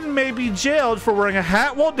 One may be jailed for wearing a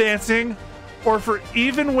hat while dancing, or for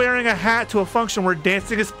even wearing a hat to a function where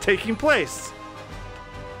dancing is taking place.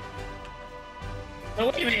 So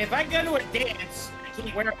wait a minute, if I go to a dance, I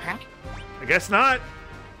can't wear a hat? I guess not.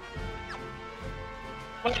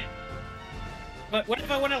 But what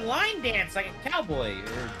if I want to line dance like a cowboy?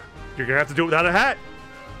 Or... You're gonna have to do it without a hat.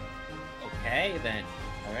 Okay, then.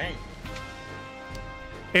 All right.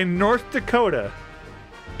 In North Dakota,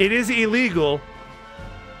 it is illegal.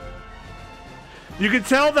 You can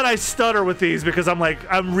tell that I stutter with these because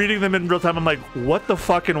I'm reading them in real time. I'm like, what the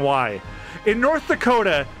fuck and why? In North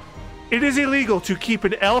Dakota, it is illegal to keep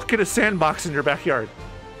an elk in a sandbox in your backyard.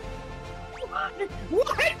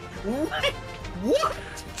 What?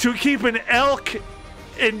 To keep an elk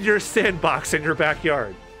in your sandbox in your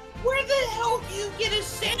backyard. Where the hell do you get a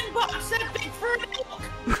sandbox that big for an elk?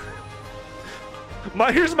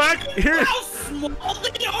 How small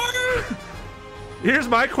they are? Here's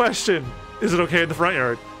my question. Is it okay in the front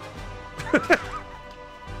yard?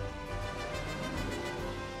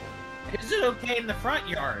 Is it okay in the front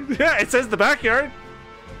yard? Yeah, it says the backyard.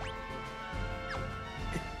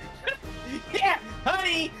 Yeah,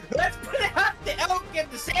 honey, let's put out the elk in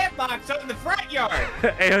the sandbox on the front yard.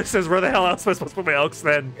 AO says, where the hell else am I supposed to put my elks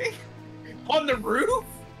then? On the roof?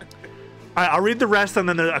 I'll read the rest and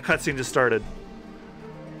then a cutscene just started.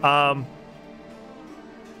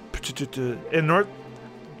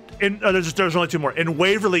 There's only two more. In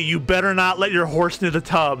Waverly, you better not let your horse near the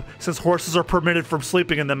tub, since horses are permitted from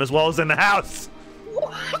sleeping in them as well as in the house.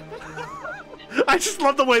 I just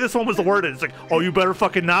love the way this one was worded. It's like, oh, you better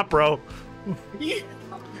fucking not, bro.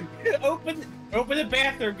 Open the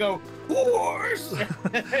bathroom, go, horse!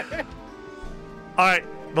 Alright,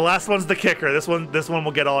 the last one's the kicker. This one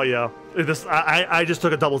will get all you. I just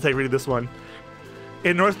took a double take reading this one.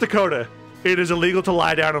 In North Dakota, it is illegal to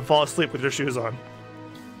lie down and fall asleep with your shoes on.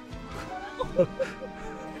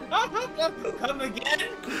 Come again?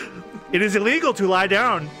 It is illegal to lie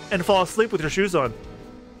down and fall asleep with your shoes on.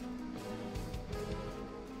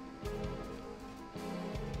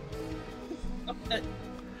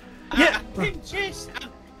 Yeah.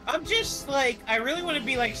 I'm just like, I really want to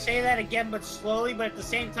be like, say that again, but slowly, but at the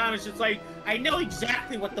same time, it's just like, I know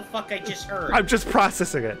exactly what the fuck I just heard. I'm just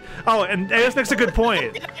processing it. Oh, and AS makes a good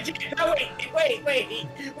point. No,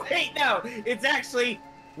 wait, no. It's actually,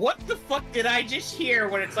 what the fuck did I just hear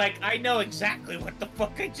when it's like, I know exactly what the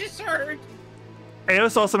fuck I just heard?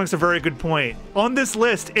 AOS also makes a very good point. On this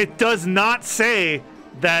list, it does not say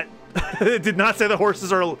that it did not say the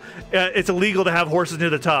horses are. It's illegal to have horses near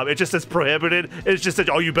the tub. It just says prohibited. It's just said,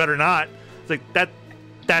 oh, you better not. It's like that.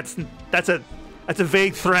 That's a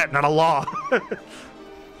vague threat, not a law.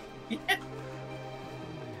 Yeah.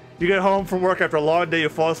 You get home from work after a long day. You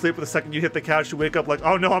fall asleep. The second you hit the couch, you wake up like,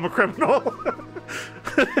 oh no, I'm a criminal.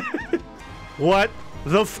 What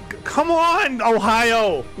the? Come on,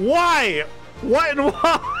 Ohio. Why?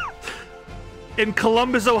 What? In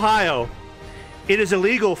Columbus, Ohio, it is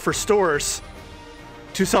illegal for stores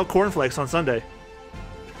to sell cornflakes on Sunday.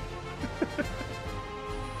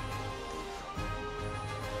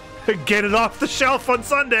 Get it off the shelf on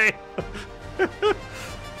Sunday.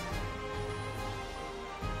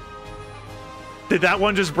 Did that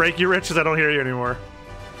one just break you, Rich? Because I don't hear you anymore.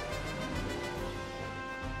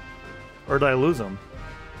 Or did I lose him?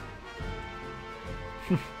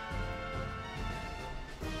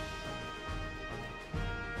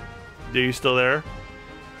 Are you still there?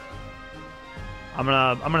 I'm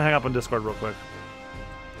gonna hang up on Discord real quick.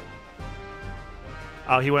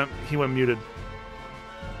 Oh, he went muted.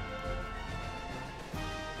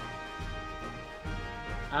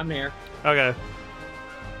 I'm here. Okay.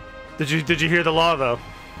 Did you hear the law though?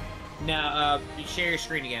 No, share your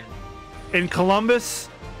screen again. In Columbus,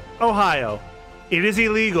 Ohio, it is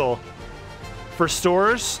illegal for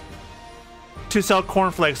stores to sell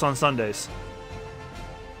cornflakes on Sundays.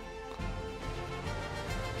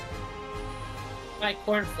 Buy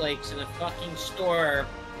cornflakes in a fucking store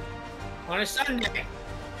on a Sunday.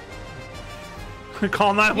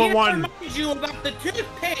 Call 911. Remind you about the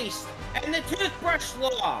toothpaste and the toothbrush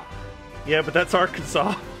law. Yeah, but that's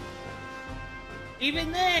Arkansas.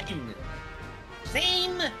 Even then,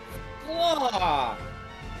 same law.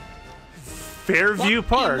 Fairview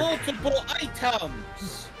Park. Multiple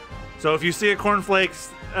items. So if you see a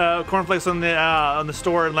cornflakes on the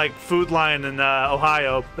store in like Food Line in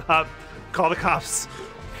Ohio, call the cops.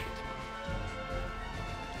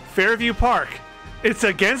 Fairview Park. It's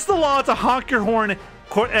against the law to honk your horn,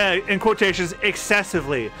 in quotations,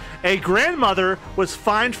 excessively. A grandmother was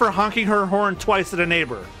fined for honking her horn twice at a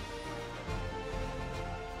neighbor.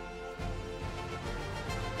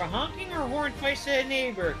 For honking her horn twice at a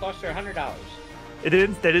neighbor, it cost her $100. They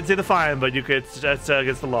didn't say the fine, but that's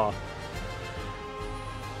against the law.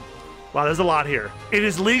 Wow, there's a lot here. It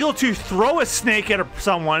is legal to throw a snake at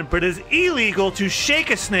someone, but it is illegal to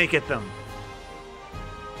shake a snake at them.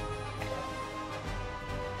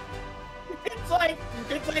 It's like,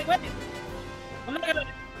 wait.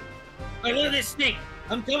 I love this snake.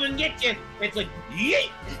 I'm coming to get you. It's like, yeet.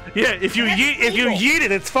 Yeah, if you yeet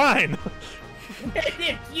it, it's fine. But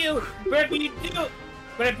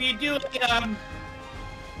if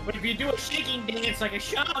you do a shaking dance like a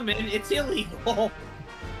shaman, it's illegal.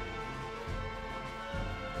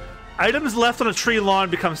 Items left on a tree lawn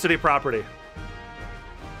become city property.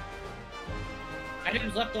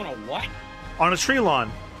 Items left on a what? On a tree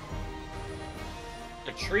lawn.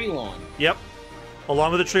 A tree lawn. Yep.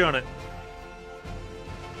 Along with a tree on it.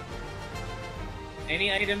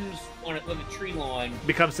 Any items on it with a tree lawn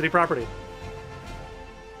Become city property.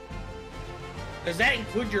 Does that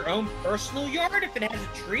include your own personal yard if it has a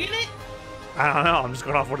tree in it? I don't know. I'm just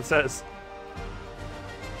going off what it says.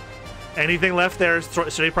 Anything left there is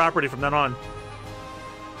city property from then on.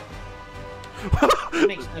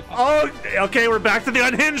 Oh, okay. We're back to the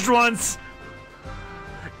unhinged ones.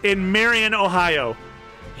 In Marion, Ohio,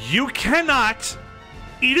 you cannot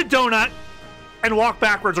eat a donut and walk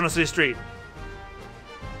backwards on a city street.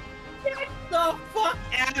 Get the fuck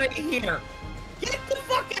out of here! Get the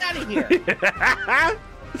fuck out of here!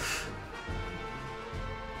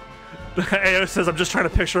 AO says, I'm just trying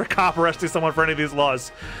to picture a cop arresting someone for any of these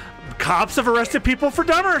laws. Cops have arrested people for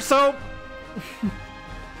dumber, so...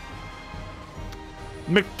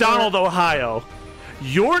 McDonald, Ohio.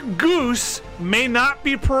 Your goose may not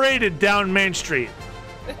be paraded down Main Street.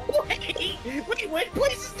 Wait, what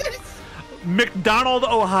place is this? McDonald,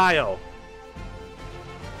 Ohio.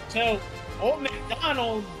 So, old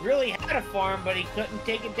McDonald really had a farm, but he couldn't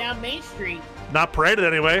take it down Main Street. Not paraded,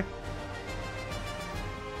 anyway.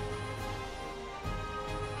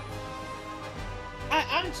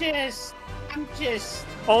 I'm just...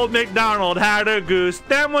 Old McDonald had a goose,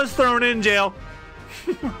 then was thrown in jail.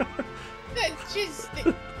 That's just...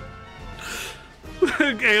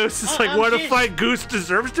 It's just like, what if my goose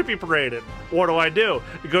deserves to be paraded? What do I do?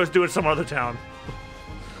 It goes do it some other town.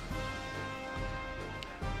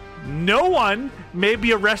 No one may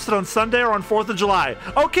be arrested on Sunday or on 4th of July.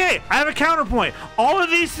 Okay, I have a counterpoint. All of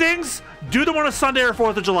these things, do them on a Sunday or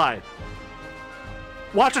 4th of July.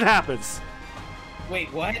 Watch what happens.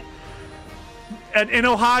 Wait, what? And in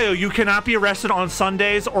Ohio, you cannot be arrested on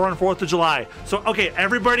Sundays or on 4th of July. So, okay,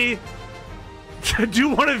 everybody do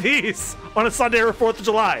one of these on a Sunday or 4th of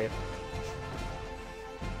July.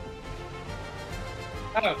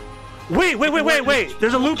 Oh. Wait.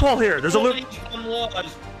 There's a loophole here. There's a loophole.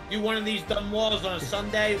 Do one of these dumb laws on a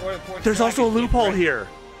Sunday or the 4th of July. There's also a loophole here.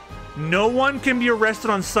 No one can be arrested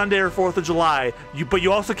on Sunday or 4th of July, but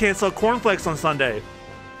you also can't sell cornflakes on Sunday.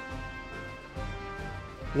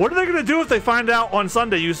 What are they going to do if they find out on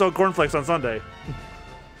Sunday you sold cornflakes on Sunday?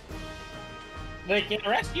 They can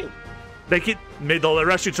arrest you. They'll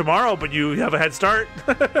arrest you tomorrow, but you have a head start.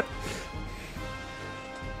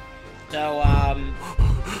 So,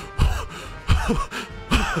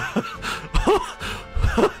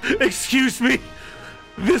 Excuse me.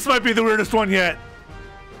 This might be the weirdest one yet.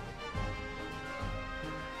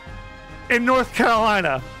 In North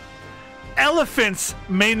Carolina, elephants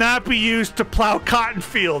may not be used to plow cotton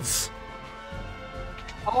fields.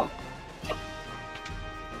 Oh.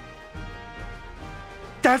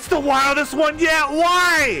 That's the wildest one yet.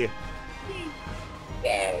 Why?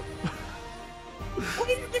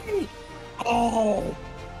 Oh,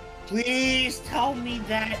 please tell me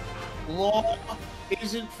that law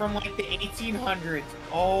isn't from like the 1800s.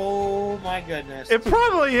 Oh my goodness. It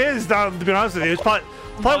probably is, to be honest with you. It's probably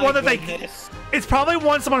one that goodness. It's probably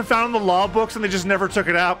one someone found in the law books and they just never took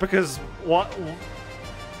it out because what?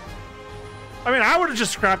 I mean, I would have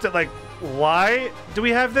just scrapped it. Like, why do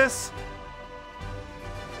we have this?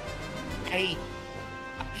 I'm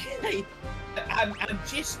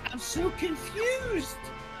so confused.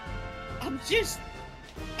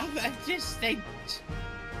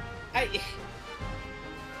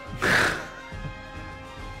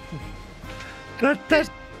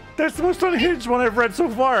 That's the most unhinged one I've read so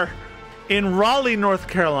far. In Raleigh, North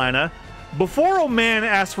Carolina, before a man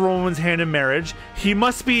asks for a woman's hand in marriage, he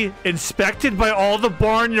must be inspected by all the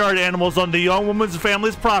barnyard animals on the young woman's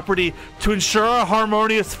family's property to ensure a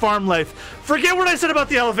harmonious farm life. Forget what I said about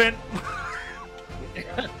the elephant.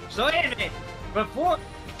 So wait a minute. Before,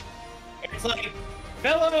 it's like,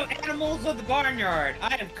 fellow animals of the barnyard,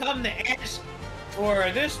 I have come to ask for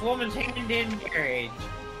this woman's hand in marriage.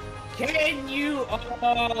 Can you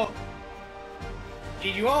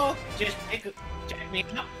all just check me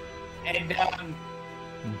out? And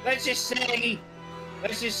let's just say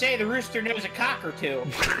the rooster knows a cock or two.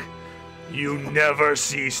 You never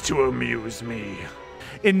cease to amuse me.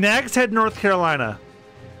 In Nags Head, North Carolina,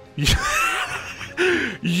 you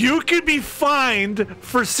could be fined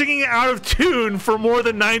for singing out of tune for more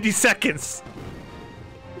than 90 seconds.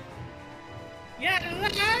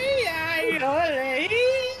 Hey,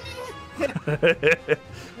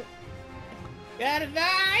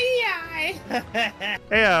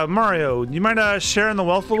 Mario, you mind sharing the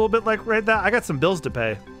wealth a little bit like right that? I got some bills to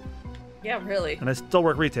pay. Yeah, really. And I still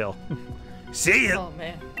work retail. See ya. Oh,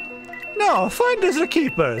 man. No, finders are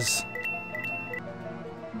keepers.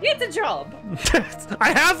 Get the job.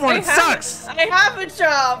 I have one, it sucks. I have a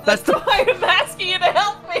job. That's why I'm asking you to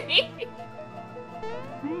help me.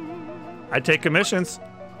 I take commissions.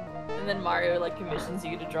 And then Mario like commissions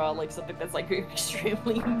you to draw like something that's like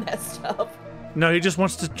extremely messed up. No, he just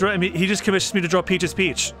wants to draw. I mean, he just commissions me to draw Peach's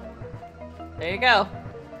Peach. There you go.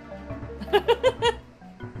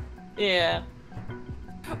 Yeah.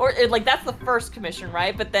 Or like that's the first commission,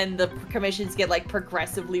 right? But then the commissions get like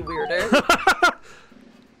progressively weirder.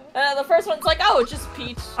 The first one's like, oh, it's just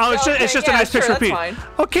Peach. Oh, it's just a nice picture of Peach. Fine.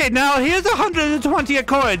 Okay, now here's 120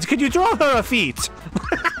 accords. Could you draw her a feet?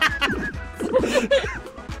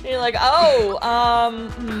 You're like, oh,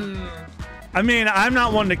 I mean, I'm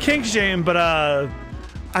not one to kink shame, but I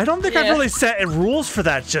don't think I've really set rules for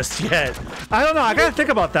that just yet. I don't know. I gotta think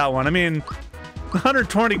about that one. I mean,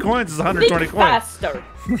 120 coins is 120 think coins. Faster.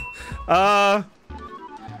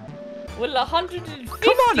 Well, 150.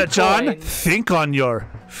 Come on, John. Coins. Think on your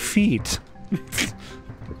feet.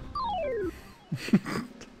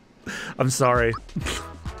 I'm sorry.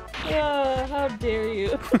 Yeah, how dare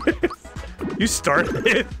you? You started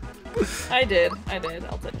it. I did.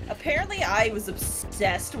 Apparently, I was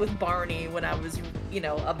obsessed with Barney when I was, a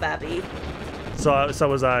baby. So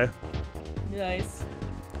was I. Nice.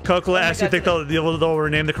 Cocola asked, "You think they'll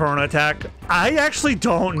rename the Corona attack?" I actually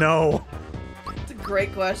don't know. It's a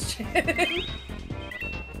great question.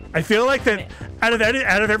 I feel like that out of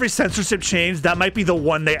every censorship change, that might be the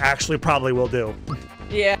one they actually probably will do.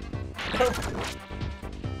 Yeah.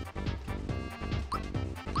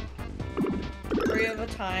 Story of a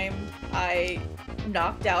time I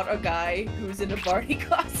knocked out a guy who's in a Barney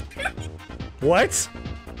costume. What?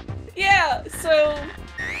 Yeah, so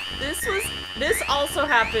this also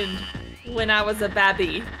happened when I was a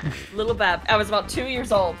babby, little bab. I was about 2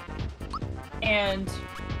 years old, and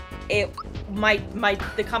the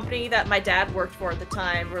company that my dad worked for at the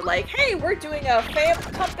time were like, hey, we're doing a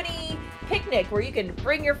company picnic where you can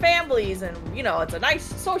bring your families and it's a nice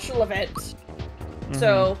social event. Mm-hmm.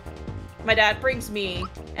 So my dad brings me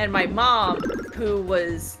and my mom, who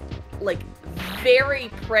was like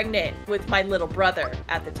very pregnant with my little brother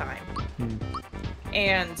at the time.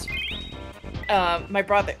 And my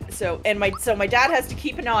brother, so my dad has to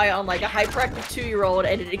keep an eye on like a hyperactive 2-year-old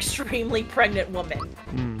and an extremely pregnant woman.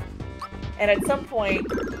 And at some point,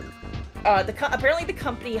 apparently the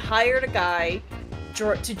company hired a guy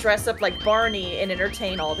to dress up like Barney and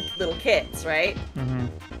entertain all the little kids, right? Mm-hmm.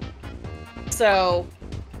 So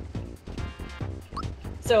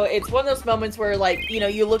it's one of those moments where, like,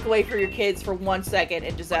 you look away for your kids for 1 second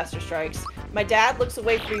and disaster strikes. My dad looks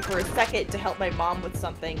away from me for a second to help my mom with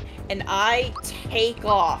something, and I take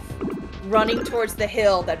off, running towards the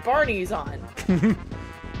hill that Barney's on.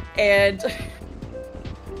 And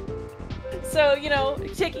so,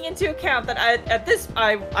 taking into account that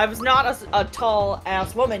I was not a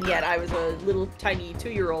tall-ass woman yet. I was a little tiny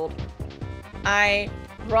 2-year-old. I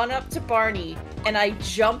run up to Barney, and I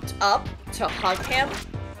jumped up to hug him,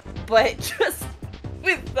 but just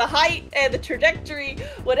with the height and the trajectory,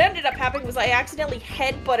 what ended up happening was I accidentally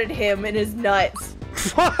headbutted him in his nuts.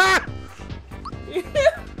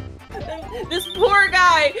 This poor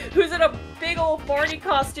guy who's in a big old Barney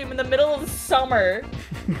costume in the middle of the summer,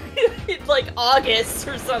 it's like August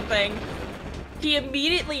or something, he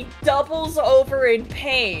immediately doubles over in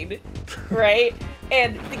pain, right?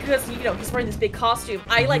 And because, he's wearing this big costume,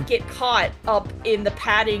 I, like, get caught up in the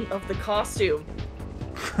padding of the costume.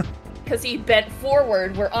 Because he bent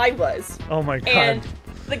forward where I was. Oh my god. And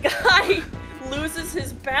the guy loses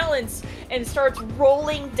his balance and starts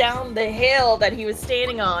rolling down the hill that he was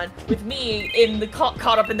standing on with me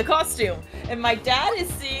caught up in the costume. And my dad is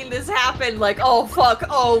seeing this happen like, oh fuck,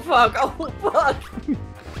 oh fuck, oh fuck.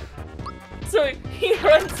 So he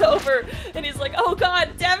runs over and he's like, oh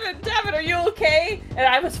god, Devin, are you okay? And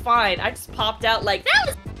I was fine. I just popped out like, that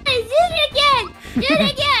was fine, do it again!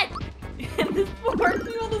 And this poor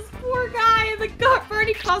guy in the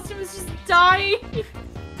Barney costume is just dying.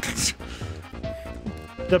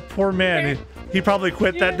 The poor man, he probably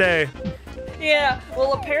quit that day. Yeah,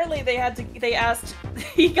 well apparently he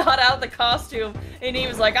got out of the costume and he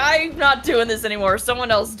was like, I'm not doing this anymore,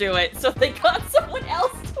 someone else do it. So they got someone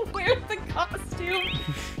else to wear the costume.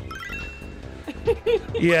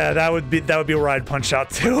 Yeah, that would be where I'd punch out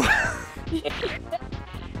too.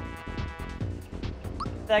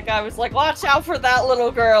 that guy was like, "Watch out for that little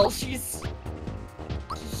girl. She'll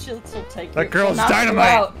take That you. girl's She'll knock you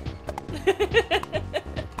dynamite." out."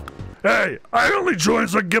 Hey, I only joined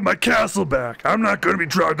so I can get my castle back. I'm not going to be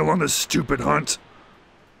dragged along this stupid hunt.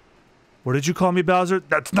 What did you call me, Bowser?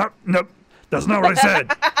 That's not what I said.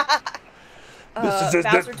 Bowser,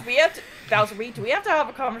 do we have to have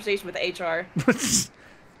a conversation with HR?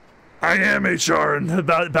 I am HR and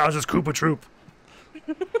Bowser's Koopa Troop.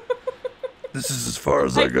 This is as far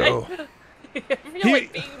as I go. I feel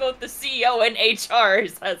like being both the CEO and HR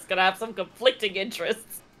is gonna have some conflicting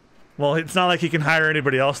interests. Well, it's not like he can hire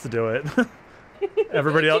anybody else to do it.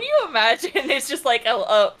 Everybody else. Can you imagine? It's just like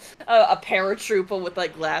a paratrooper with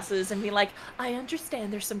like glasses and be like, "I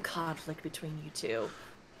understand there's some conflict between you two.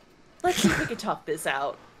 Let's see if we can talk this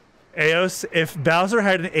out." Eos, if Bowser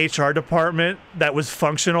had an HR department that was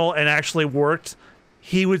functional and actually worked,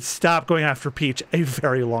 he would stop going after Peach a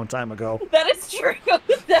very long time ago. That is true.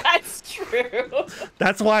 That's true.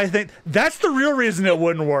 That's why I think that's the real reason it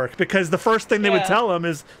wouldn't work, because the first thing they would tell him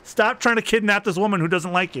is stop trying to kidnap this woman who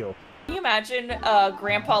doesn't like you. Can you imagine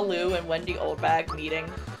Grandpa Lou and Wendy Oldbag meeting?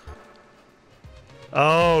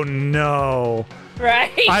 Oh no.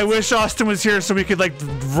 Right? I wish Austin was here so we could like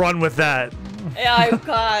run with that. Yeah, oh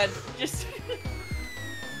god. Just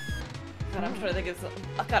God, I'm trying to think of some...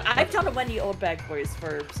 Oh god, I've done a Wendy Oldbag voice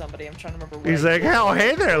for somebody. I'm trying to remember what. He's like, "Oh,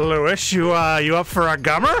 hey there, Lewis. You up for a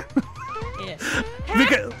gummer?" Yeah.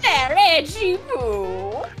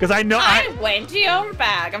 Because I know I'm Wendy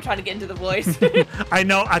Oldbag. I'm trying to get into the voice. I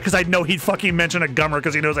know because I know he'd fucking mention a gummer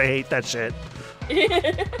because he knows I hate that shit.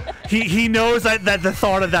 He knows that the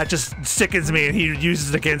thought of that just sickens me and he uses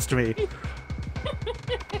it against me.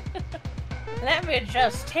 Let me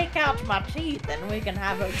just take out my teeth and we can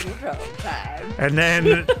have a good old time. And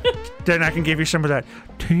then I can give you some of that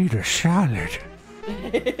tater salad.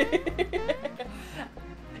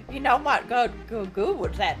 You know what? Go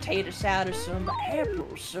with that tater salad, some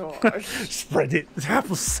applesauce. Spread it with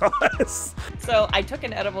applesauce. So I took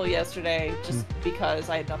an edible yesterday just because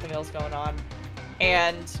I had nothing else going on.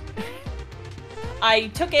 And I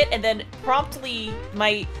took it and then promptly,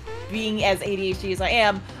 being as ADHD as I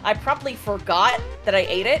am, I promptly forgot that I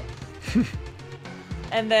ate it.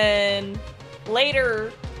 And then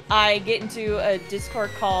later I get into a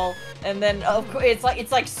Discord call and then it's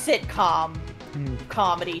like sitcom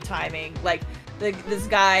comedy timing. Like this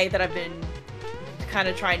guy that I've been kind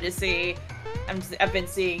of trying to see, I've been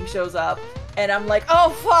seeing shows up and I'm like,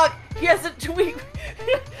 oh fuck, he has a tweet.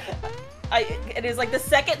 It is like the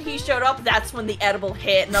second he showed up, that's when the edible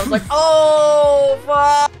hit, and I was like, oh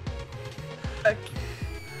fuck.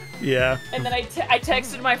 Yeah. And then I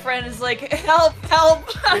texted my friend, is like, help,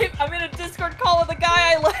 I'm in a Discord call with a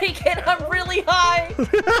guy I like, and I'm really high.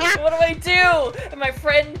 What do I do? And my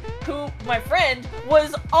friend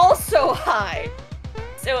was also high.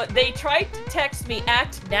 So they tried to text me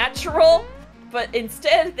act natural, but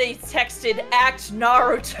instead they texted act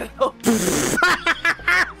Naruto.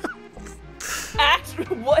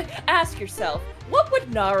 Ask yourself, what would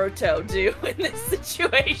Naruto do in this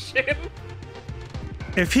situation?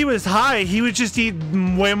 If he was high, he would just eat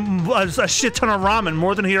a shit ton of ramen,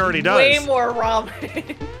 more than he already does. Way more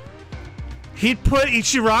ramen. He'd put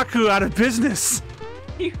Ichiraku out of business.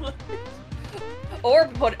 Or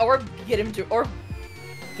get him to, or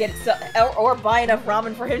buy enough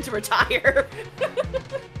ramen for him to retire.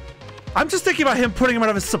 I'm just thinking about him putting him out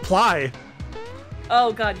of his supply.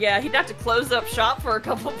 Oh god, yeah, he'd have to close up shop for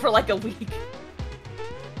like a week.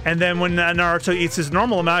 And then when Naruto eats his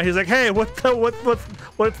normal amount, he's like, "Hey, what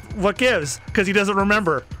gives?" Because he doesn't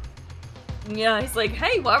remember. Yeah, he's like,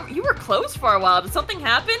 "Hey, well, you were closed for a while. Did something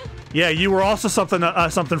happen?" Yeah, you were also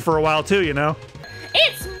something for a while too, you know.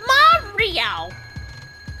 It's Mario.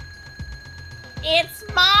 It's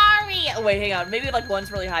Mario. Wait, hang on. Maybe like one's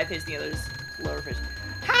really high pitched, the other's lower pitched.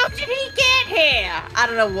 How did he get here? I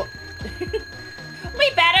don't know what. We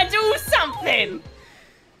better do something.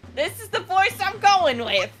 This is the voice I'm going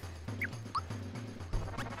with.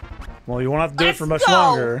 Well, you won't have to do it for much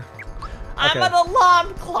longer. I'm an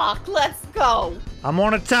alarm clock. Let's go. I'm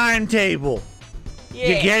on a timetable. Yeah.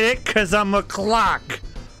 You get it? Cause I'm a clock.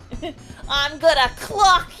 I'm gonna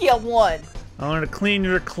clock you one. I'm gonna clean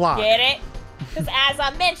your clock. Get it? Because as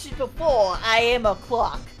I mentioned before, I am a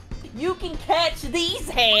clock. You can catch these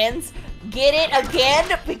hands. Get it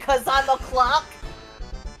again? Because I'm a clock.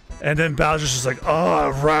 And then Bowser's just like,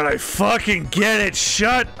 "Oh, right, I fucking get it.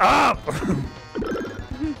 Shut up."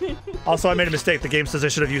 Also, I made a mistake. The game says I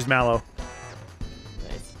should have used Mallow.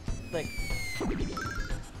 Like,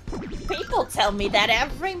 people tell me that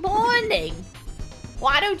every morning.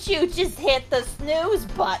 Why don't you just hit the snooze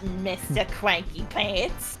button, Mr. Cranky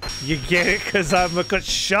Pants? You get it? Because I'm a good.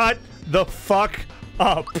 Shut the fuck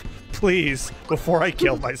up, please, before I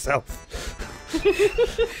kill myself.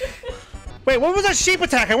 Wait, what was that sheep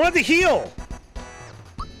attack? I wanted to heal.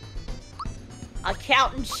 A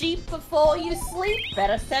counting sheep before you sleep.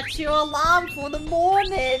 Better set your alarm for the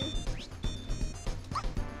morning.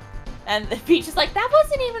 And Peach is like, that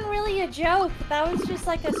wasn't even really a joke. That was just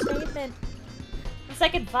like a statement. It's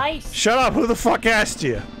like advice. Shut up. Who the fuck asked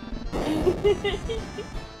you?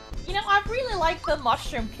 You know, I really like the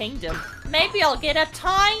Mushroom Kingdom. Maybe I'll get a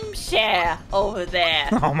timeshare over there.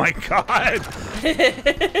 Oh my god.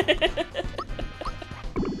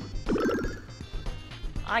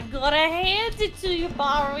 I gotta hand it to you,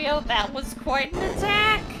 Mario. That was quite an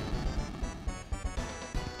attack.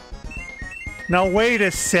 Now wait a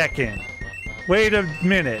second. Wait a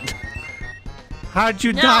minute. How'd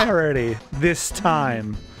you die already this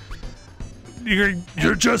time?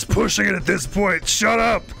 You're just pushing it at this point. Shut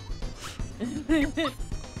up. The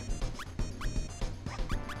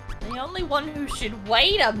only one who should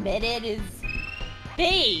wait a minute is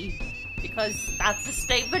me. Because that's a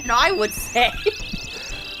statement I would say.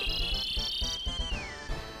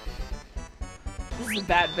 This is a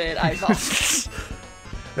bad bit, I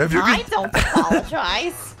don't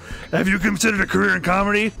apologize. Have you considered a career in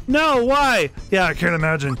comedy? No, why? Yeah, I can't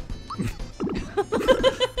imagine.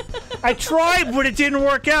 I tried, but it didn't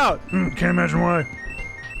work out. Can't imagine why.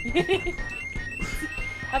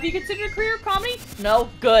 Have you considered a career in comedy? No,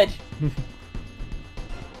 good.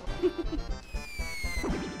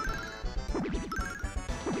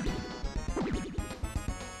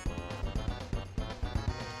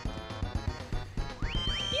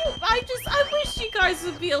 I wish you guys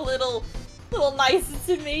would be a little nicer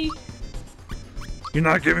to me. You're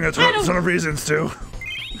not giving a ton of reasons to.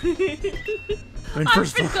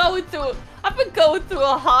 I've been going through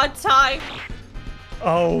a hard time.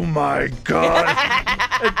 Oh my god.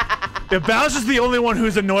 If Bowser's the only one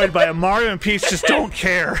who's annoyed by it, Mario and Peach just don't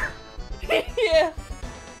care. Yeah.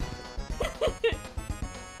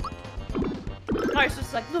 Mario's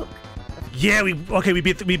just like, look. Yeah, we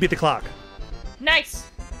beat the clock. Nice.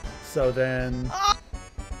 So then... Oh,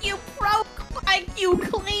 you you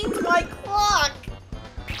cleaned my clock!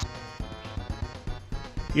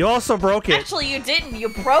 You also broke it. Actually, you didn't. You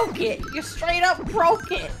broke it. You straight up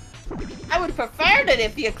broke it. I would have preferred it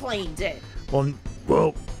if you cleaned it. Well,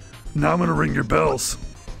 now I'm gonna ring your bells.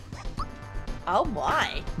 Oh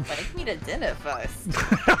my. Take me to dinner first.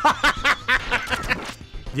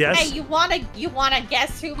 Yes? Hey, you wanna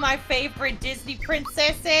guess who my favorite Disney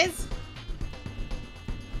princess is?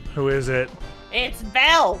 Who is it? It's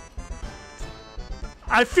Belle.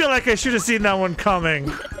 I feel like I should have seen that one coming.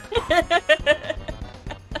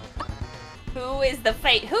 Who's the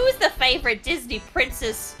favorite Disney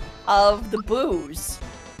princess of the booze?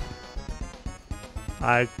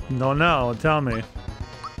 I don't know. Tell me.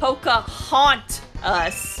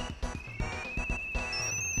 Pocahontas.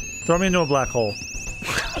 Throw me into a black hole.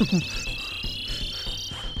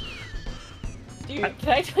 Dude, can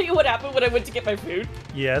I tell you what happened when I went to get my food?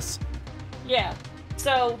 Yes. Yeah.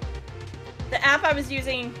 So, the app I was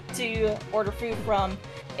using to order food from,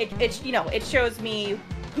 it shows me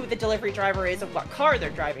who the delivery driver is and what car they're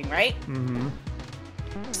driving, right? Mm-hmm.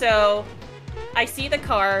 So, I see the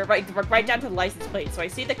car right down to the license plate. So I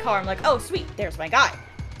see the car. I'm like, oh sweet, there's my guy.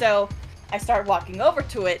 So I start walking over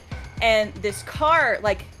to it, and this car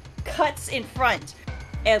like cuts in front,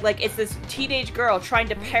 and like it's this teenage girl trying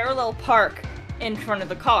to parallel park in front of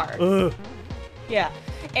the car. Ugh. Yeah,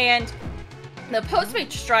 and the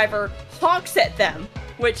Postmates driver honks at them,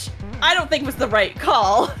 which I don't think was the right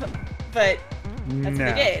call, but that's what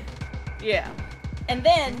they did. Yeah, and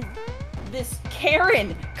then this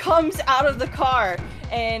Karen comes out of the car,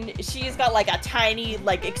 and she's got like a tiny,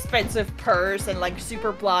 like expensive purse and like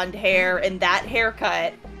super blonde hair and that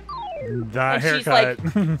haircut. That and haircut.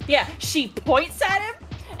 She's like, yeah, she points at him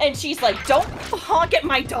and she's like, "Don't honk at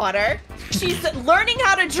my daughter. She's learning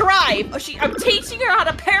how to drive. I'm teaching her how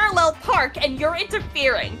to parallel park, and you're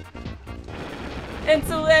interfering." And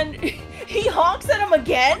so then he honks at him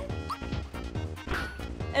again.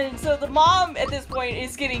 And so the mom at this point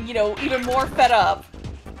is getting, even more fed up.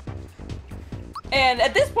 And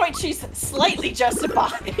at this point, she's slightly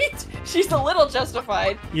justified. She's a little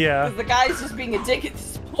justified. Yeah. Because the guy's just being a dick at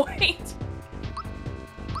this point.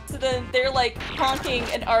 So then they're like honking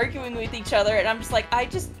and arguing with each other, and I'm just like, I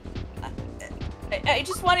just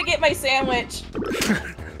want to get my sandwich.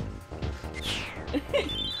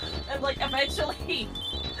 And like eventually,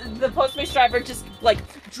 the Postmates driver just like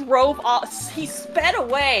drove off. He sped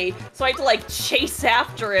away, so I had to like chase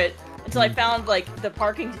after it until I found like the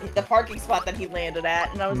parking spot that he landed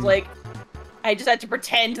at, and I was like, I just had to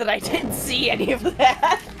pretend that I didn't see any of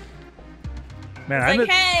that. Man, I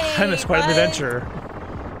missed quite an adventure.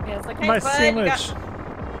 Yeah, it's like, hey, My bud, sandwich.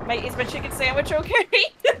 Is my chicken sandwich okay?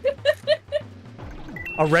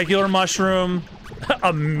 A regular mushroom,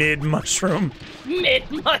 a mid mushroom. Mid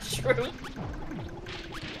mushroom.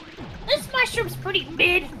 This mushroom's pretty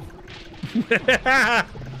mid.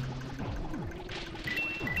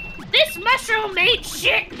 This mushroom made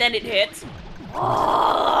shit. Then it hits.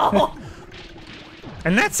 Oh.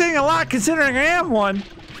 And that's saying a lot considering I am one.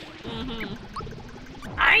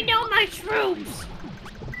 I know my shrooms.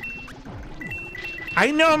 I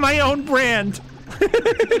know my own brand.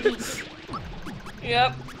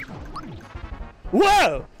 Yep.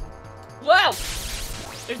 Whoa! Whoa!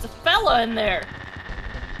 There's a fella in there.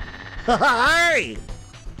 Hi!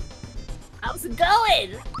 How's it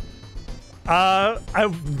going? I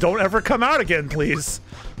don't ever come out again, please.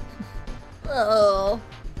 Oh.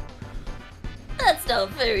 That's not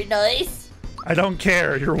very nice. I don't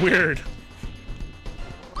care. You're weird.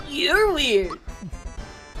 You're weird.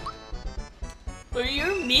 Or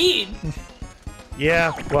you're mean.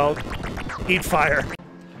 Yeah, well, eat fire.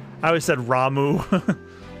 I always said Ramu.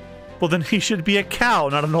 Well, then he should be a cow,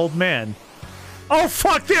 not an old man. Oh,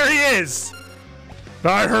 fuck, there he is!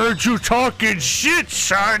 I heard you talking shit,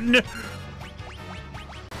 son!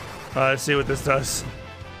 Let's see what this does.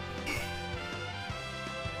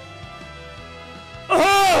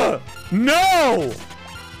 No!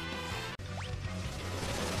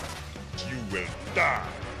 You will die.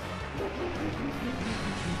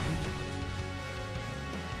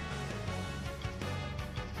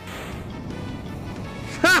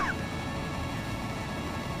 Ha!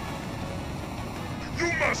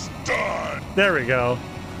 You must die. There we go.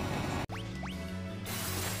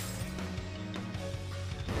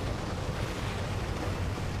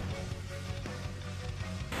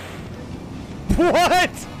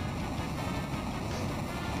 What?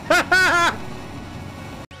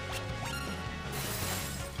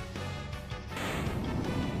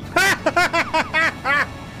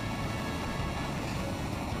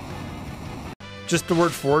 Just the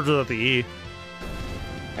word forge without the E.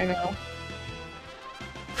 I know.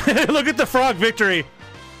 Look at the frog victory.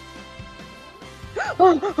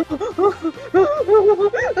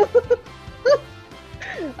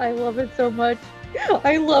 I love it so much.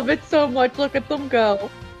 I love it so much. Look at them go.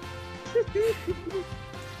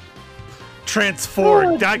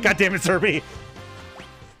 Transform. God damn it, Serby.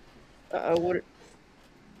 What?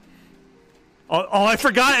 Oh, I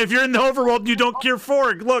forgot. If you're in the overworld, you don't gear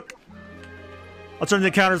forward. Look. I'll turn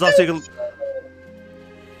the counters off so you can...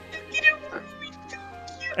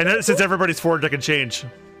 And then, since everybody's forward, I can change.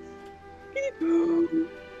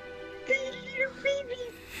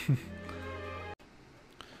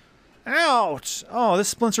 Ouch! Oh, this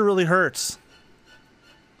splinter really hurts.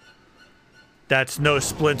 That's no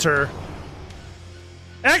splinter.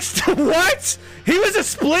 What? He was a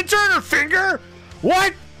splinter in her finger?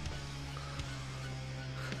 What?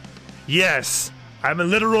 Yes, I'm a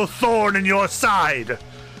literal thorn in your side.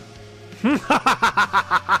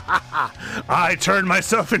 I turned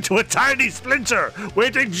myself into a tiny splinter,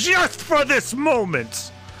 waiting just for this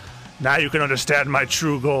moment. Now you can understand my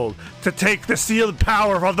true goal, to take the sealed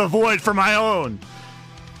power of the void for my own.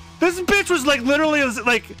 This bitch was like literally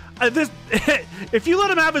like this. If you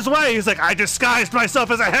let him have his way, he's like, I disguised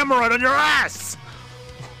myself as a hemorrhoid on your ass.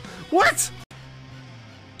 What?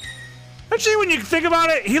 Actually, when you think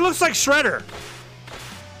about it, he looks like Shredder.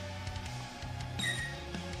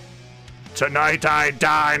 Tonight I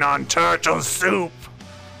dine on turtle soup.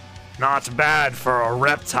 Not bad for a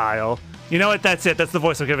reptile. You know what? That's it. That's the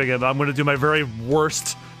voice I'm giving him. I'm going to do my very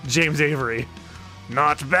worst James Avery.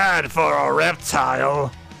 Not bad for a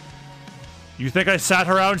reptile. You think I sat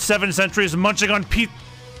around 7 centuries munching on Pete?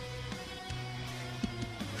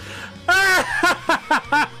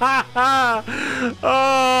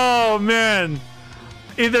 Oh, man.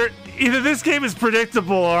 Either this game is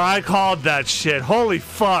predictable or I called that shit. Holy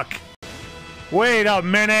fuck. Wait a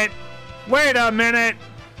minute. Wait a minute.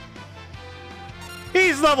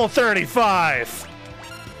 He's level 35.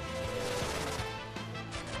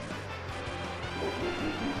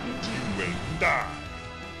 You will die.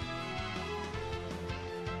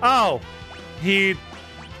 Oh. He...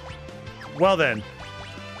 Well then.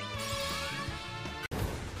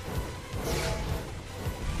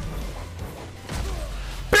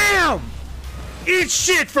 BAM! Eat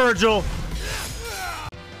shit, Virgil!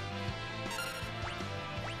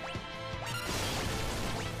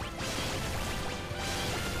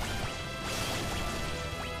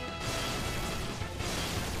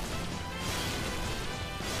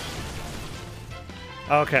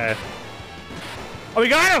 Okay. Oh, we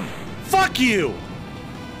got him! Fuck you!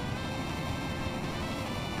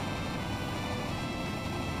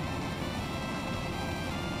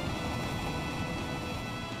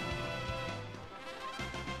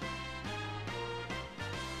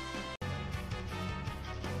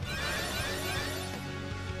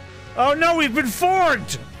 Oh no, we've been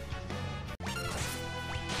forged!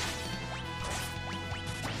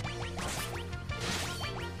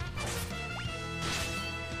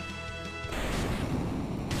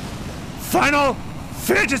 Final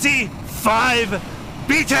Fantasy V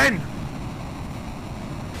beaten!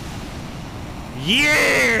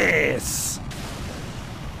 Yes!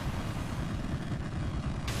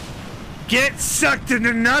 Get sucked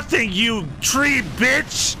into nothing, you tree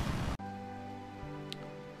bitch!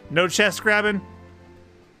 No chest grabbing?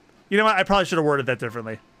 You know what? I probably should have worded that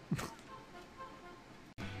differently.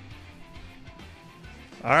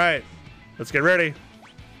 Alright. Let's get ready.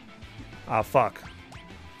 Ah, fuck.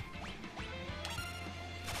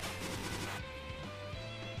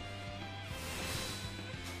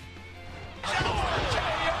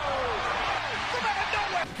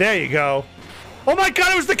 There you go. Oh my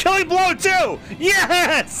god, it was the killing blow too!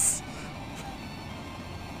 Yes!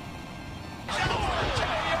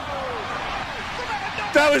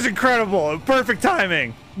 That was incredible. Perfect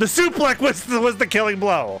timing. The suplex was the killing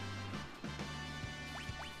blow.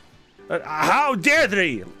 How dare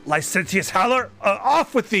thee, licentious howler?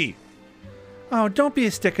 Off with thee! Oh, don't be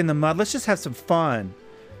a stick in the mud. Let's just have some fun.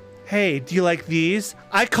 Hey, do you like these?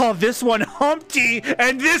 I call this one Humpty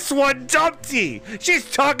and this one Dumpty.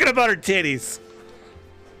 She's talking about her titties.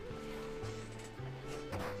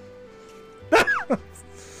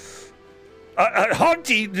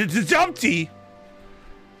 Humpty, Dumpty.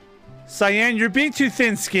 Cyan, you're being too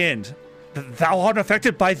thin-skinned. Thou art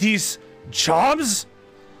affected by these charms?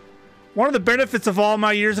 One of the benefits of all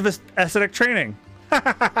my years of aesthetic training.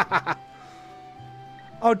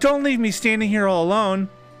 Oh, don't leave me standing here all alone.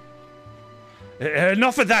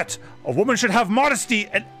 Enough of that. A woman should have modesty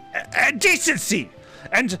and decency.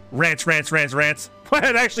 And rants. It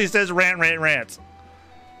actually says rant.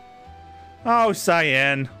 Oh,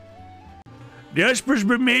 Cyan. The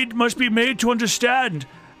espers must be made to understand.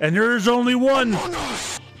 And there is only one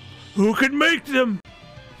who can make them.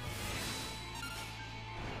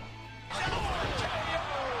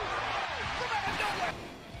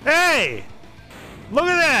 Hey! Look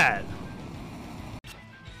at that!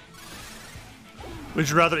 Would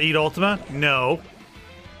you rather eat Ultima? No.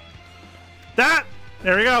 That!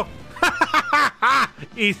 There we go.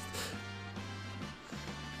 East.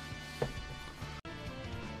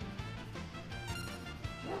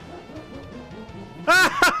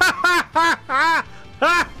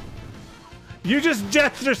 You just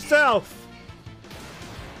deathed yourself.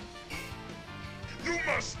 You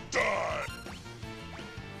must die.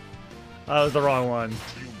 That was the wrong one.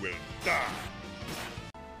 You will die.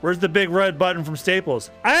 Where's the big red button from Staples?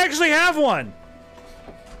 I actually have one.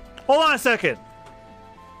 Hold on a second.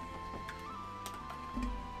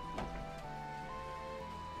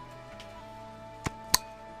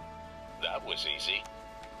 That was easy.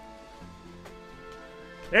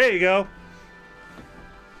 There you go.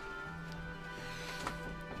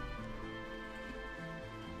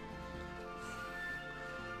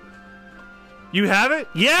 You have it?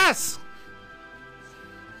 Yes!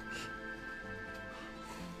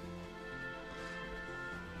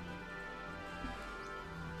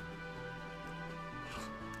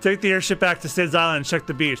 Take the airship back to Sid's Island and check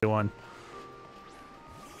the beach. One.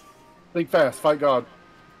 Think fast, fight God.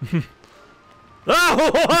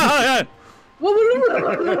 Oh!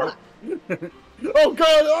 Oh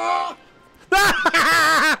God!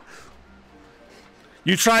 Ah!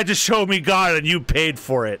 You tried to show me God and you paid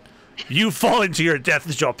for it. You fall into your death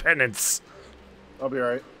as your penance. I'll be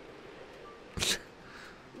alright.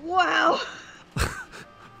 Wow.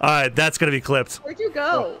 Alright, that's gonna be clipped. Where'd you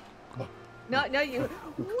go? No, you.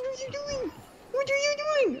 What are you doing? What are you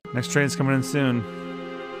doing? Next train's coming in soon.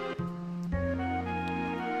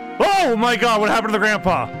 Oh my god, what happened to the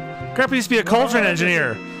grandpa? Grandpa used to be a coal train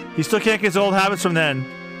engineer. He still can't get his old habits from then.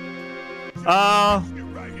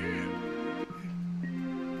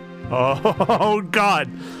 Oh god.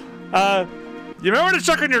 You remember to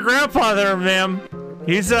check on your grandpa there, ma'am.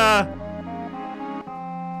 He's oh,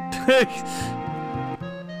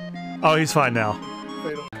 he's fine now.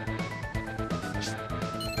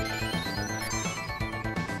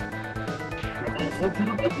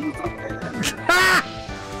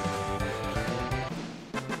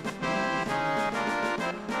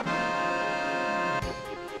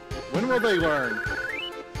 When will they learn?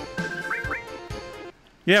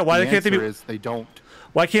 Yeah, why the can't they be? Is they don't.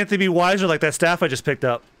 Why can't they be wiser like that staff I just picked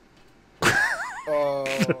up?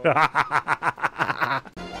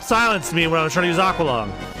 Silenced me when I was trying to use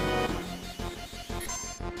Aqualung.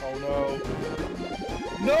 Oh no.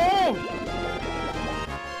 No!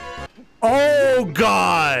 Oh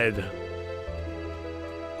God!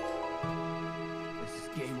 This is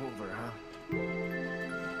game over, huh?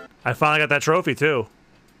 I finally got that trophy too.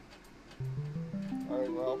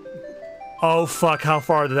 Alright, well. Oh fuck, how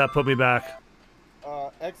far did that put me back?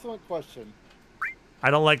 Excellent question.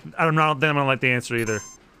 I don't think I'm gonna like the answer either.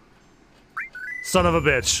 Son of a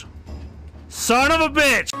bitch. Son of a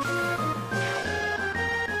bitch!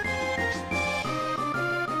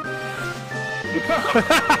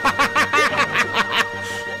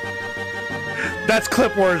 That's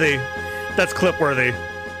clip worthy. That's clip worthy.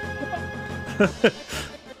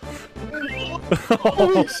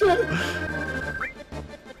 Holy shit!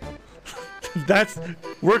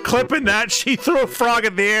 We're clipping that. She threw a frog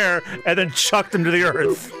in the air and then chucked him to the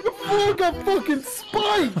earth. The frog got fucking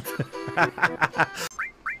spiked!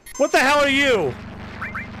 What the hell are you?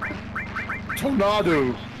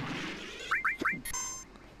 Tornado.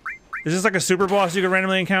 Is this like a super boss you can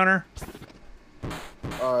randomly encounter?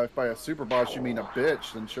 If by a super boss you mean a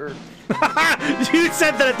bitch, then sure. You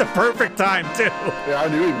said that at the perfect time, too. Yeah, I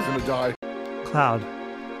knew he was gonna die. Cloud,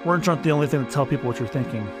 words aren't the only thing that tell people what you're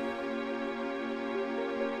thinking.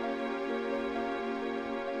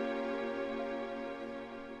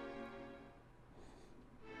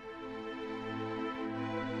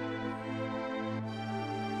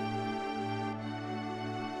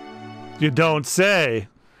 You don't say.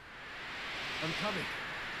 I'm coming.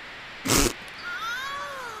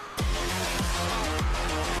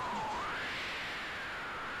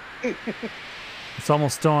 It's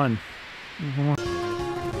almost done.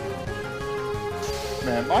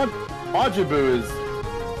 Man, Majibu is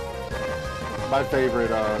my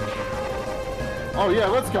favorite, Oh yeah,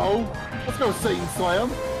 let's go! Let's go, Satan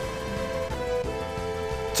Slam!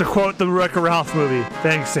 To quote the Wreck-It Ralph movie,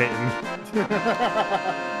 thanks, Satan.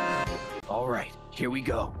 Alright, here we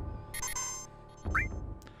go.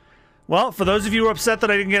 Well, for those of you who are upset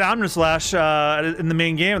that I didn't get Omnislash in the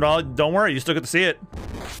main game at all, don't worry, you still get to see it.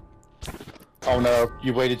 Oh no,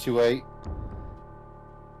 you waited too late.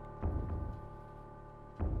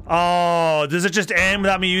 Oh, does it just end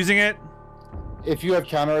without me using it? If you have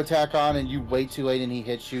counterattack on and you wait too late and he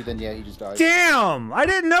hits you, then yeah, he just dies. Damn! I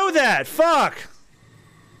didn't know that! Fuck!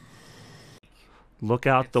 Look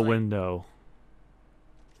out the window.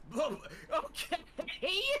 Okay.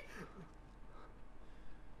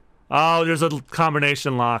 Oh, there's a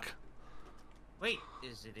combination lock. Wait,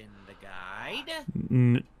 is it in the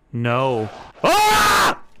guide? No.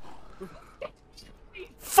 Ah!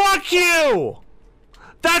 Fuck you!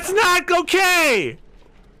 That's not okay!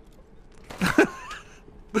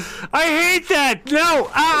 I hate that! No!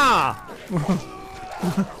 Ah!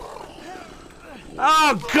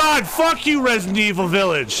 Oh god, fuck you, Resident Evil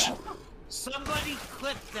Village! Somebody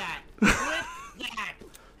clip that! Clip that!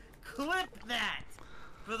 Clip that!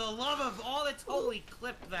 For the love of all that's holy,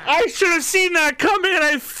 clip that! I should have seen that coming and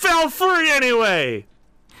I fell for it anyway!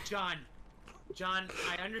 John,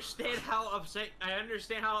 I understand how upset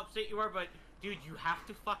you are, but dude, you have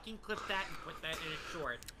to fucking clip that and put that in a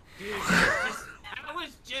short. Dude, that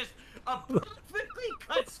was just a perfectly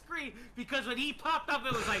cut screen because when he popped up,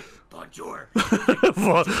 it was like, bonjour.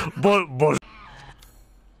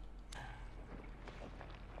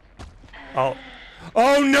 Oh.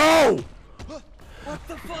 Oh no! What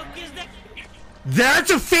the fuck is that?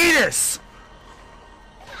 That's a fetus!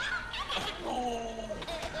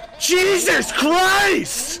 Jesus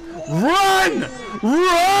Christ! Run!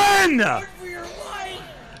 Run!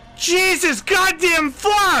 Jesus goddamn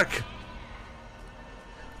fuck!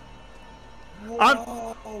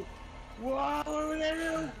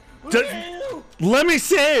 Let me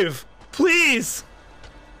save! Please!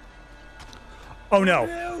 Oh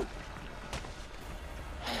no.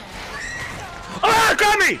 Ah,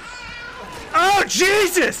 got me! Oh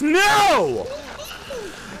Jesus, no!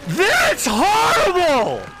 That's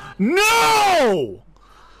horrible! No!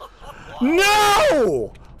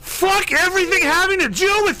 No! Fuck everything having to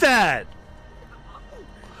do with that!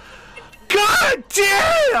 God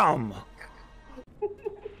damn!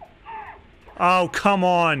 Oh, come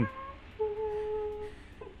on.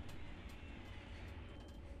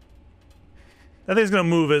 That thing's gonna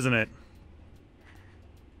move, isn't it?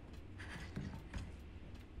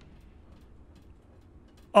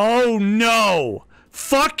 Oh no!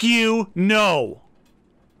 Fuck you, no!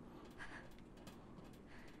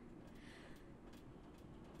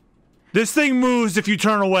 This thing moves if you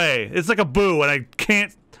turn away. It's like a boo, and I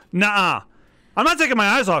can't. Nuh-uh. I'm not taking my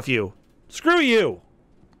eyes off you. Screw you.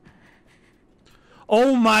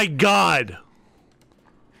 Oh my god.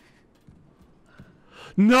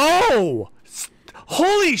 No!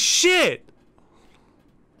 Holy shit!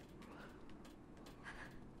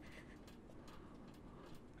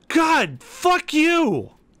 God, fuck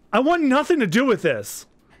you! I want nothing to do with this.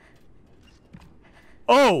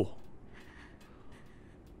 Oh.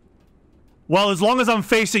 Well, as long as I'm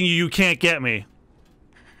facing you, you can't get me.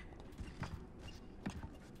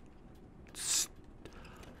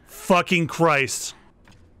 Fucking Christ.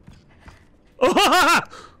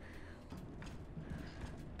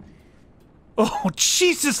 Oh,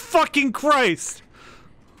 Jesus fucking Christ.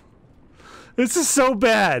 This is so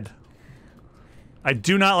bad. I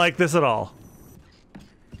do not like this at all.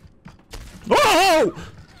 Oh!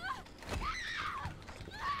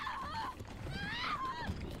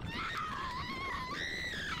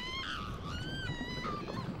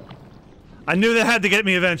 I knew that had to get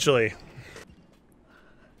me eventually.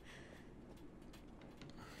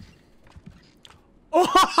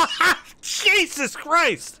 Oh, Jesus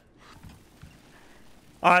Christ!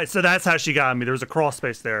 Alright, so that's how she got me. There was a crawl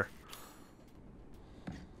space there.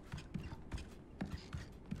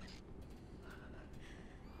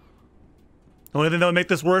 The only thing that would make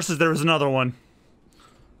this worse is there was another one.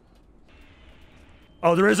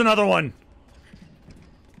 Oh, there is another one!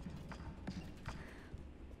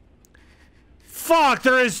 Fuck,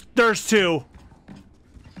 there's two!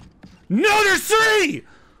 No, there's three!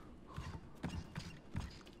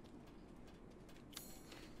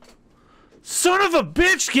 Son of a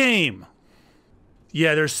bitch game!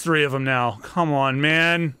 Yeah, there's three of them now. Come on,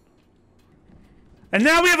 man. And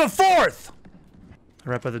now we have a fourth!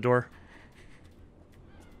 Right by the door.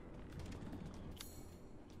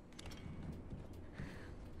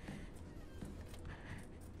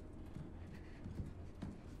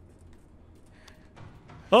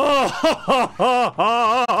 Oh!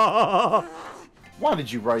 Why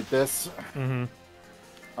did you write this?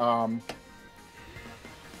 Oh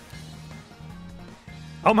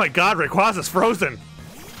my god, Rayquaza's frozen!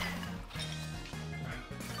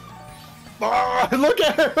 Oh, look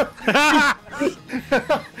at him!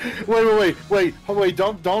 wait,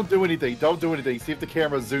 don't do anything. Don't do anything. See if the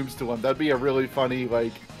camera zooms to him. That'd be a really funny,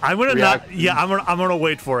 like, I'm gonna reaction. not, yeah, I'm gonna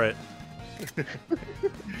wait for it.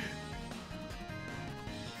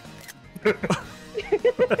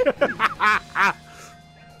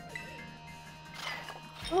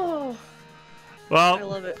 Oh. Well, I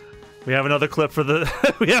love it. We have another clip for the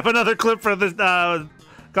we have another clip for this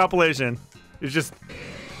compilation. It's just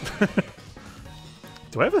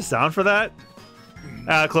do I have a sound for that?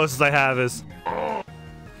 Closest I have is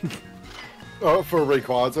oh, for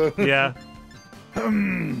Rayquaza. Yeah.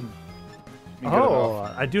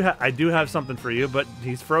 Oh, I do have something for you, but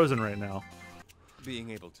he's frozen right now.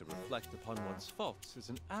 Being able to reflect upon one's faults is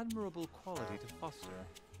an admirable quality to foster.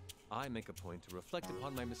 I make a point to reflect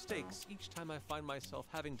upon my mistakes each time I find myself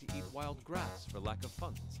having to eat wild grass for lack of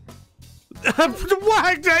funds.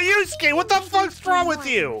 What? Yusuke, what the fuck's wrong with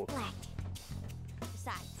you?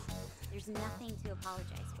 Besides, there's nothing to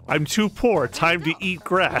apologize for. I'm too poor. Time to eat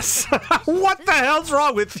grass. What the hell's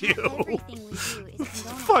wrong with you?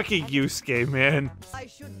 Fucking Yusuke, man. I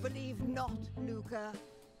should believe not, Luca.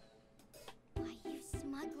 Why, you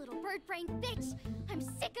smug little bird-brained bitch! I'm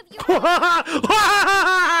sick of you.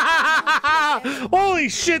 Holy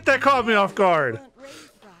shit, that caught me off guard.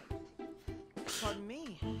 Pardon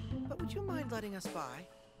me, but would you mind letting us by?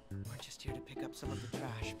 We're just here to pick up some of the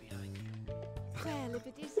trash behind you. Well, if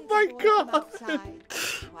it isn't My God. outside.